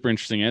 it's super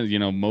interesting. You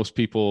know, most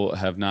people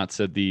have not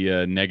said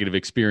the negative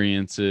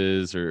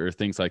experiences or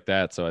things like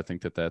that. So I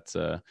think that that's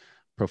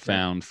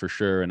profound for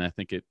sure. And I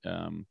think it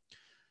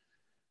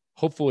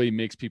hopefully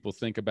makes people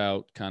think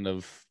about kind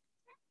of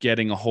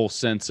getting a whole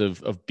sense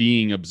of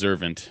being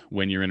observant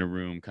when you're in a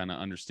room, kind of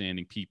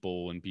understanding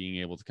people and being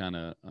able to kind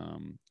of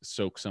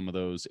soak some of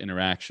those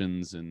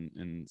interactions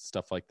and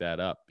stuff like that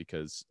up,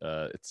 because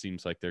it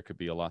seems like there could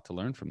be a lot to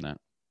learn from that.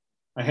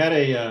 I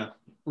had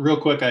real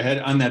quick. I had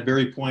on that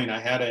very point. I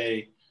had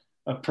a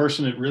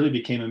person that really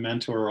became a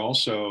mentor,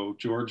 also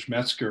George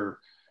Metzger,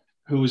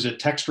 who was at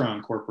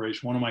Textron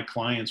Corporation, one of my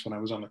clients when I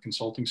was on the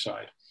consulting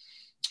side.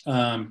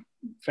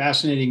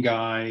 Fascinating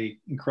guy,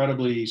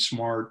 incredibly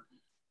smart,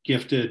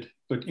 gifted,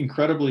 but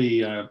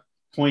incredibly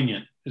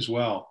poignant as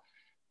well.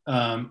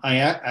 I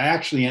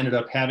actually ended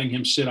up having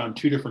him sit on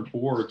two different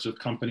boards of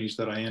companies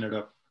that I ended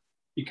up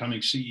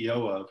becoming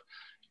CEO of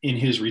in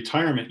his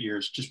retirement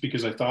years, just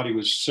because I thought he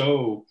was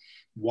so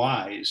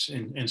wise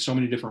in so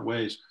many different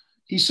ways.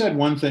 He said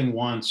one thing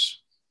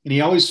once, and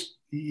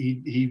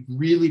he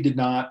really did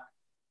not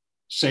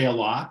say a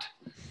lot,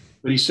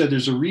 but he said,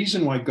 there's a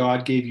reason why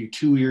God gave you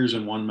two ears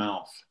and one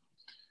mouth.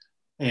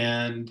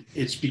 And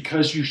it's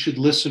because you should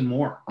listen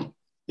more,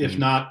 if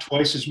not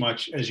twice as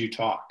much as you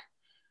talk.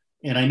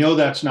 And I know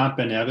that's not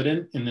been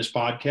evident in this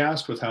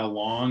podcast with how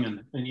long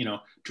and you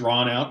know,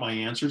 drawn out my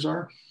answers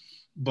are,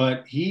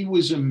 but he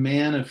was a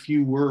man of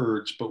few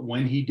words. But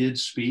when he did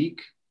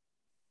speak,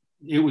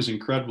 it was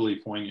incredibly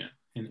poignant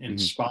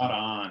and spot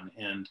on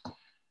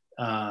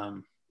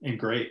and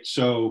great.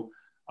 So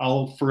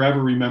I'll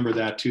forever remember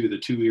that too, the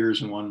two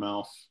ears and one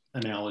mouth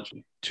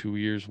analogy. 2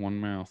 ears, one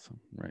mouth. I'm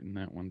writing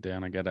that one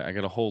down. I got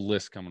a whole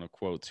list coming of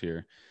quotes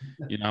here.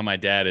 You know how my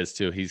dad is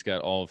too. He's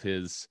got all of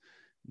his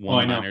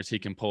one-liners he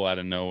can pull out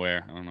of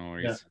nowhere. I don't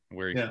know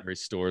where he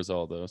stores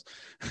all those.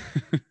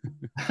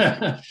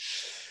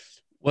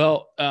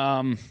 Well,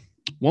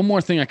 one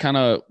more thing I kind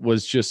of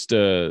was just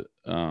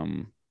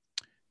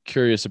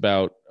curious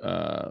about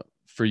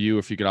for you,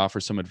 if you could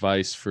offer some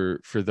advice for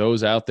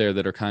those out there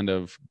that are kind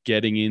of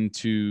getting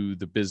into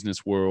the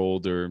business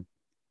world, or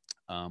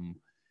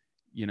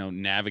you know,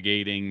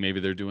 navigating, maybe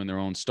they're doing their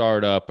own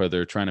startup, or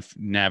they're trying to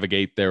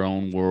navigate their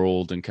own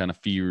world and kind of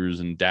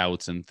fears and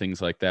doubts and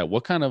things like that.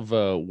 What kind of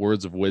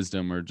words of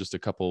wisdom, or just a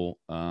couple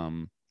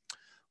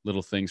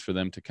little things for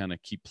them to kind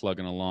of keep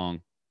plugging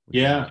along?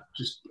 Yeah,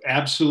 just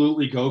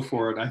absolutely go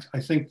for it. I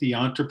think the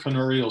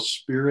entrepreneurial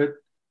spirit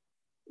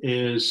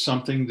is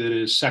something that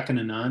is second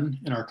to none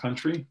in our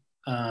country.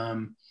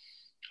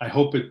 I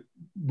hope it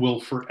will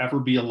forever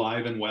be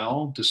alive and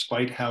well,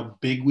 despite how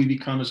big we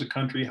become as a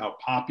country, how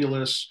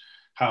populous,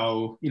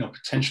 how, you know,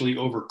 potentially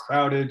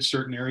overcrowded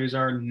certain areas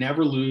are.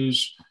 Never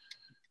lose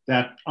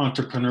that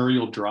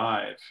entrepreneurial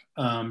drive.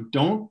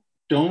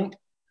 Don't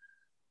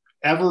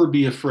ever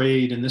be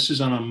afraid, and this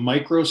is on a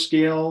micro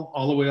scale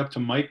all the way up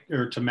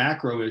to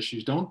macro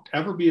issues. Don't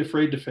ever be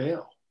afraid to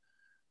fail.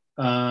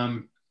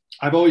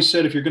 I've always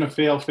said, if you're going to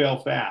fail, fail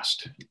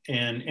fast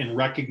and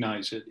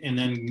recognize it and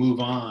then move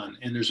on.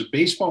 And there's a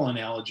baseball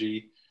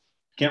analogy.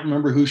 Can't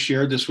remember who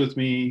shared this with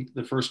me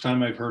the first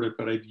time I've heard it,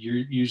 but I've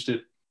used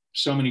it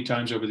so many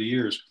times over the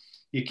years.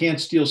 You can't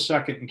steal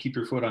second and keep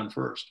your foot on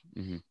first.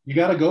 You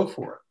got to go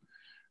for it.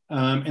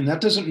 And that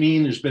doesn't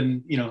mean there's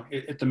been, you know,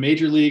 at the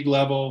major league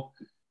level,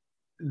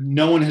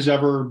 no one has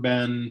ever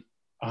been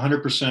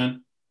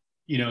 100%,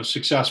 you know,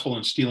 successful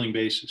in stealing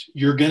bases.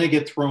 You're going to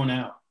get thrown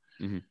out.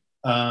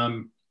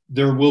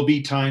 There will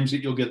be times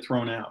that you'll get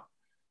thrown out.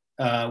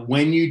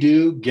 When you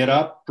do, get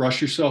up,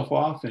 brush yourself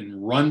off,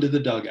 and run to the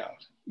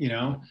dugout, you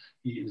know,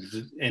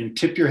 and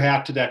tip your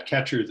hat to that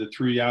catcher that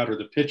threw you out, or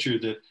the pitcher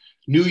that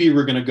knew you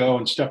were going to go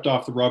and stepped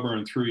off the rubber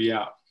and threw you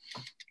out.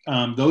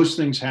 Those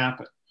things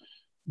happen,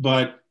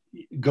 but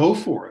go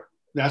for it.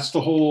 That's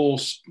the whole,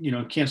 you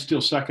know, can't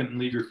steal second and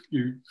leave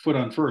your foot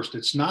on first.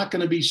 It's not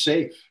going to be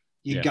safe.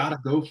 You got to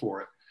go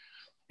for it.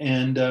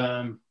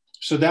 And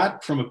so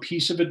that, from a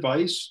piece of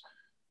advice,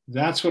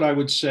 that's what I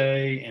would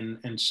say,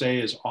 and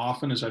say as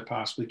often as I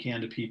possibly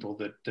can to people,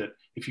 that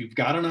if you've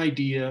got an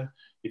idea,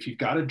 if you've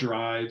got a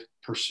drive,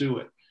 pursue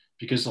it.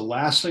 Because the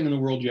last thing in the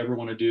world you ever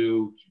want to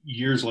do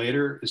years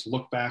later is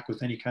look back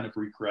with any kind of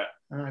regret.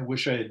 Oh, I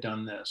wish I had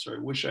done this, or I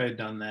wish I had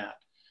done that.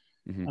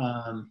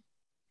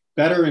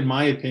 Better, in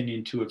my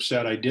opinion, to have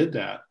said, I did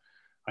that.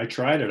 I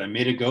tried it. I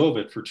made a go of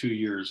it for 2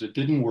 years. It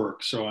didn't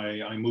work, so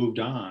I moved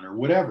on, or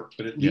whatever.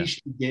 But at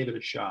least you gave it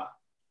a shot.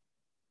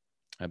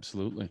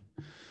 Absolutely.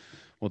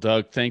 Well,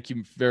 Doug, thank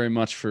you very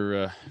much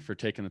for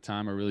taking the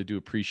time. I really do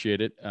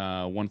appreciate it.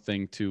 One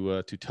thing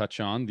to touch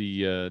on,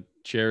 the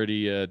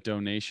charity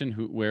donation.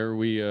 Where are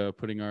we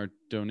putting our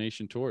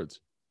donation towards?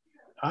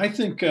 I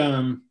think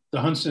the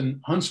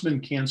Huntsman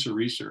Cancer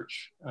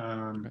Research.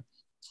 Okay.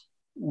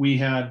 We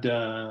had,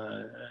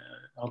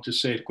 I'll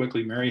just say it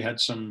quickly, Mary had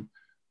some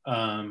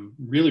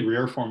really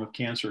rare form of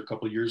cancer a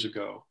couple of years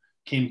ago,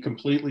 came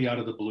completely out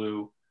of the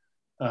blue.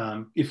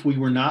 If we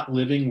were not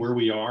living where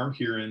we are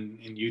here in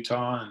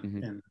Utah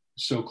and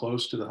so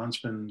close to the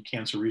Huntsman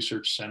Cancer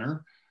Research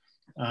Center,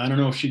 I don't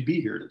know if she'd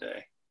be here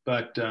today,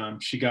 but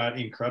she got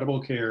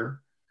incredible care.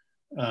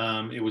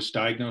 It was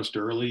diagnosed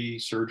early,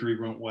 surgery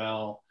went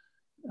well,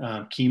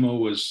 chemo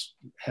was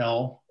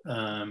hell.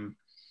 And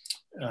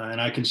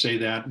I can say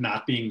that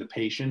not being the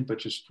patient, but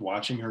just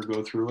watching her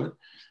go through it.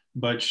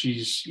 But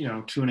she's,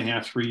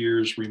 2.5, 3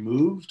 years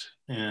removed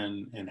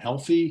and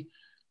healthy.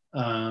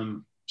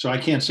 So I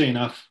can't say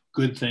enough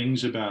good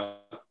things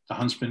about the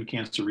Huntsman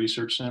Cancer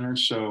Research Center.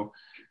 So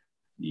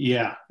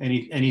yeah,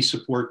 any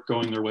support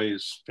going their way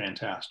is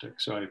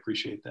fantastic. So I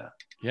appreciate that.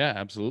 Yeah,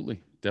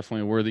 absolutely.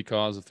 Definitely a worthy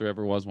cause if there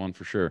ever was one,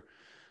 for sure.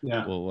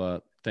 Yeah.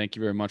 Well, thank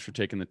you very much for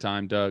taking the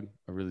time, Doug.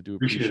 I really do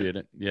appreciate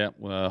it. Yeah.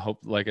 Well,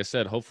 like I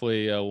said,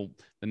 hopefully the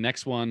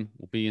next one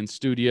will be in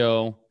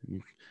studio,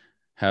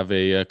 have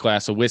a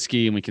glass of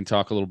whiskey, and we can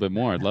talk a little bit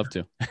more. I'd love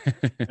to.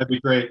 That'd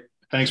be great.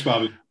 Thanks,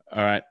 Bobby.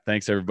 All right.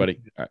 Thanks, everybody.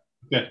 All right.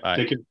 Okay. Bye.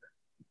 Take care.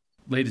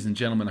 Ladies and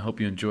gentlemen, I hope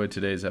you enjoyed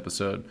today's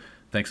episode.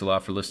 Thanks a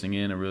lot for listening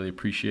in. I really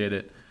appreciate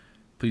it.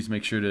 Please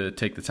make sure to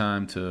take the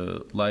time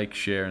to like,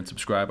 share, and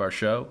subscribe our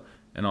show.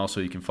 And also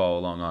you can follow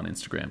along on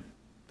Instagram.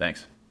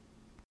 Thanks.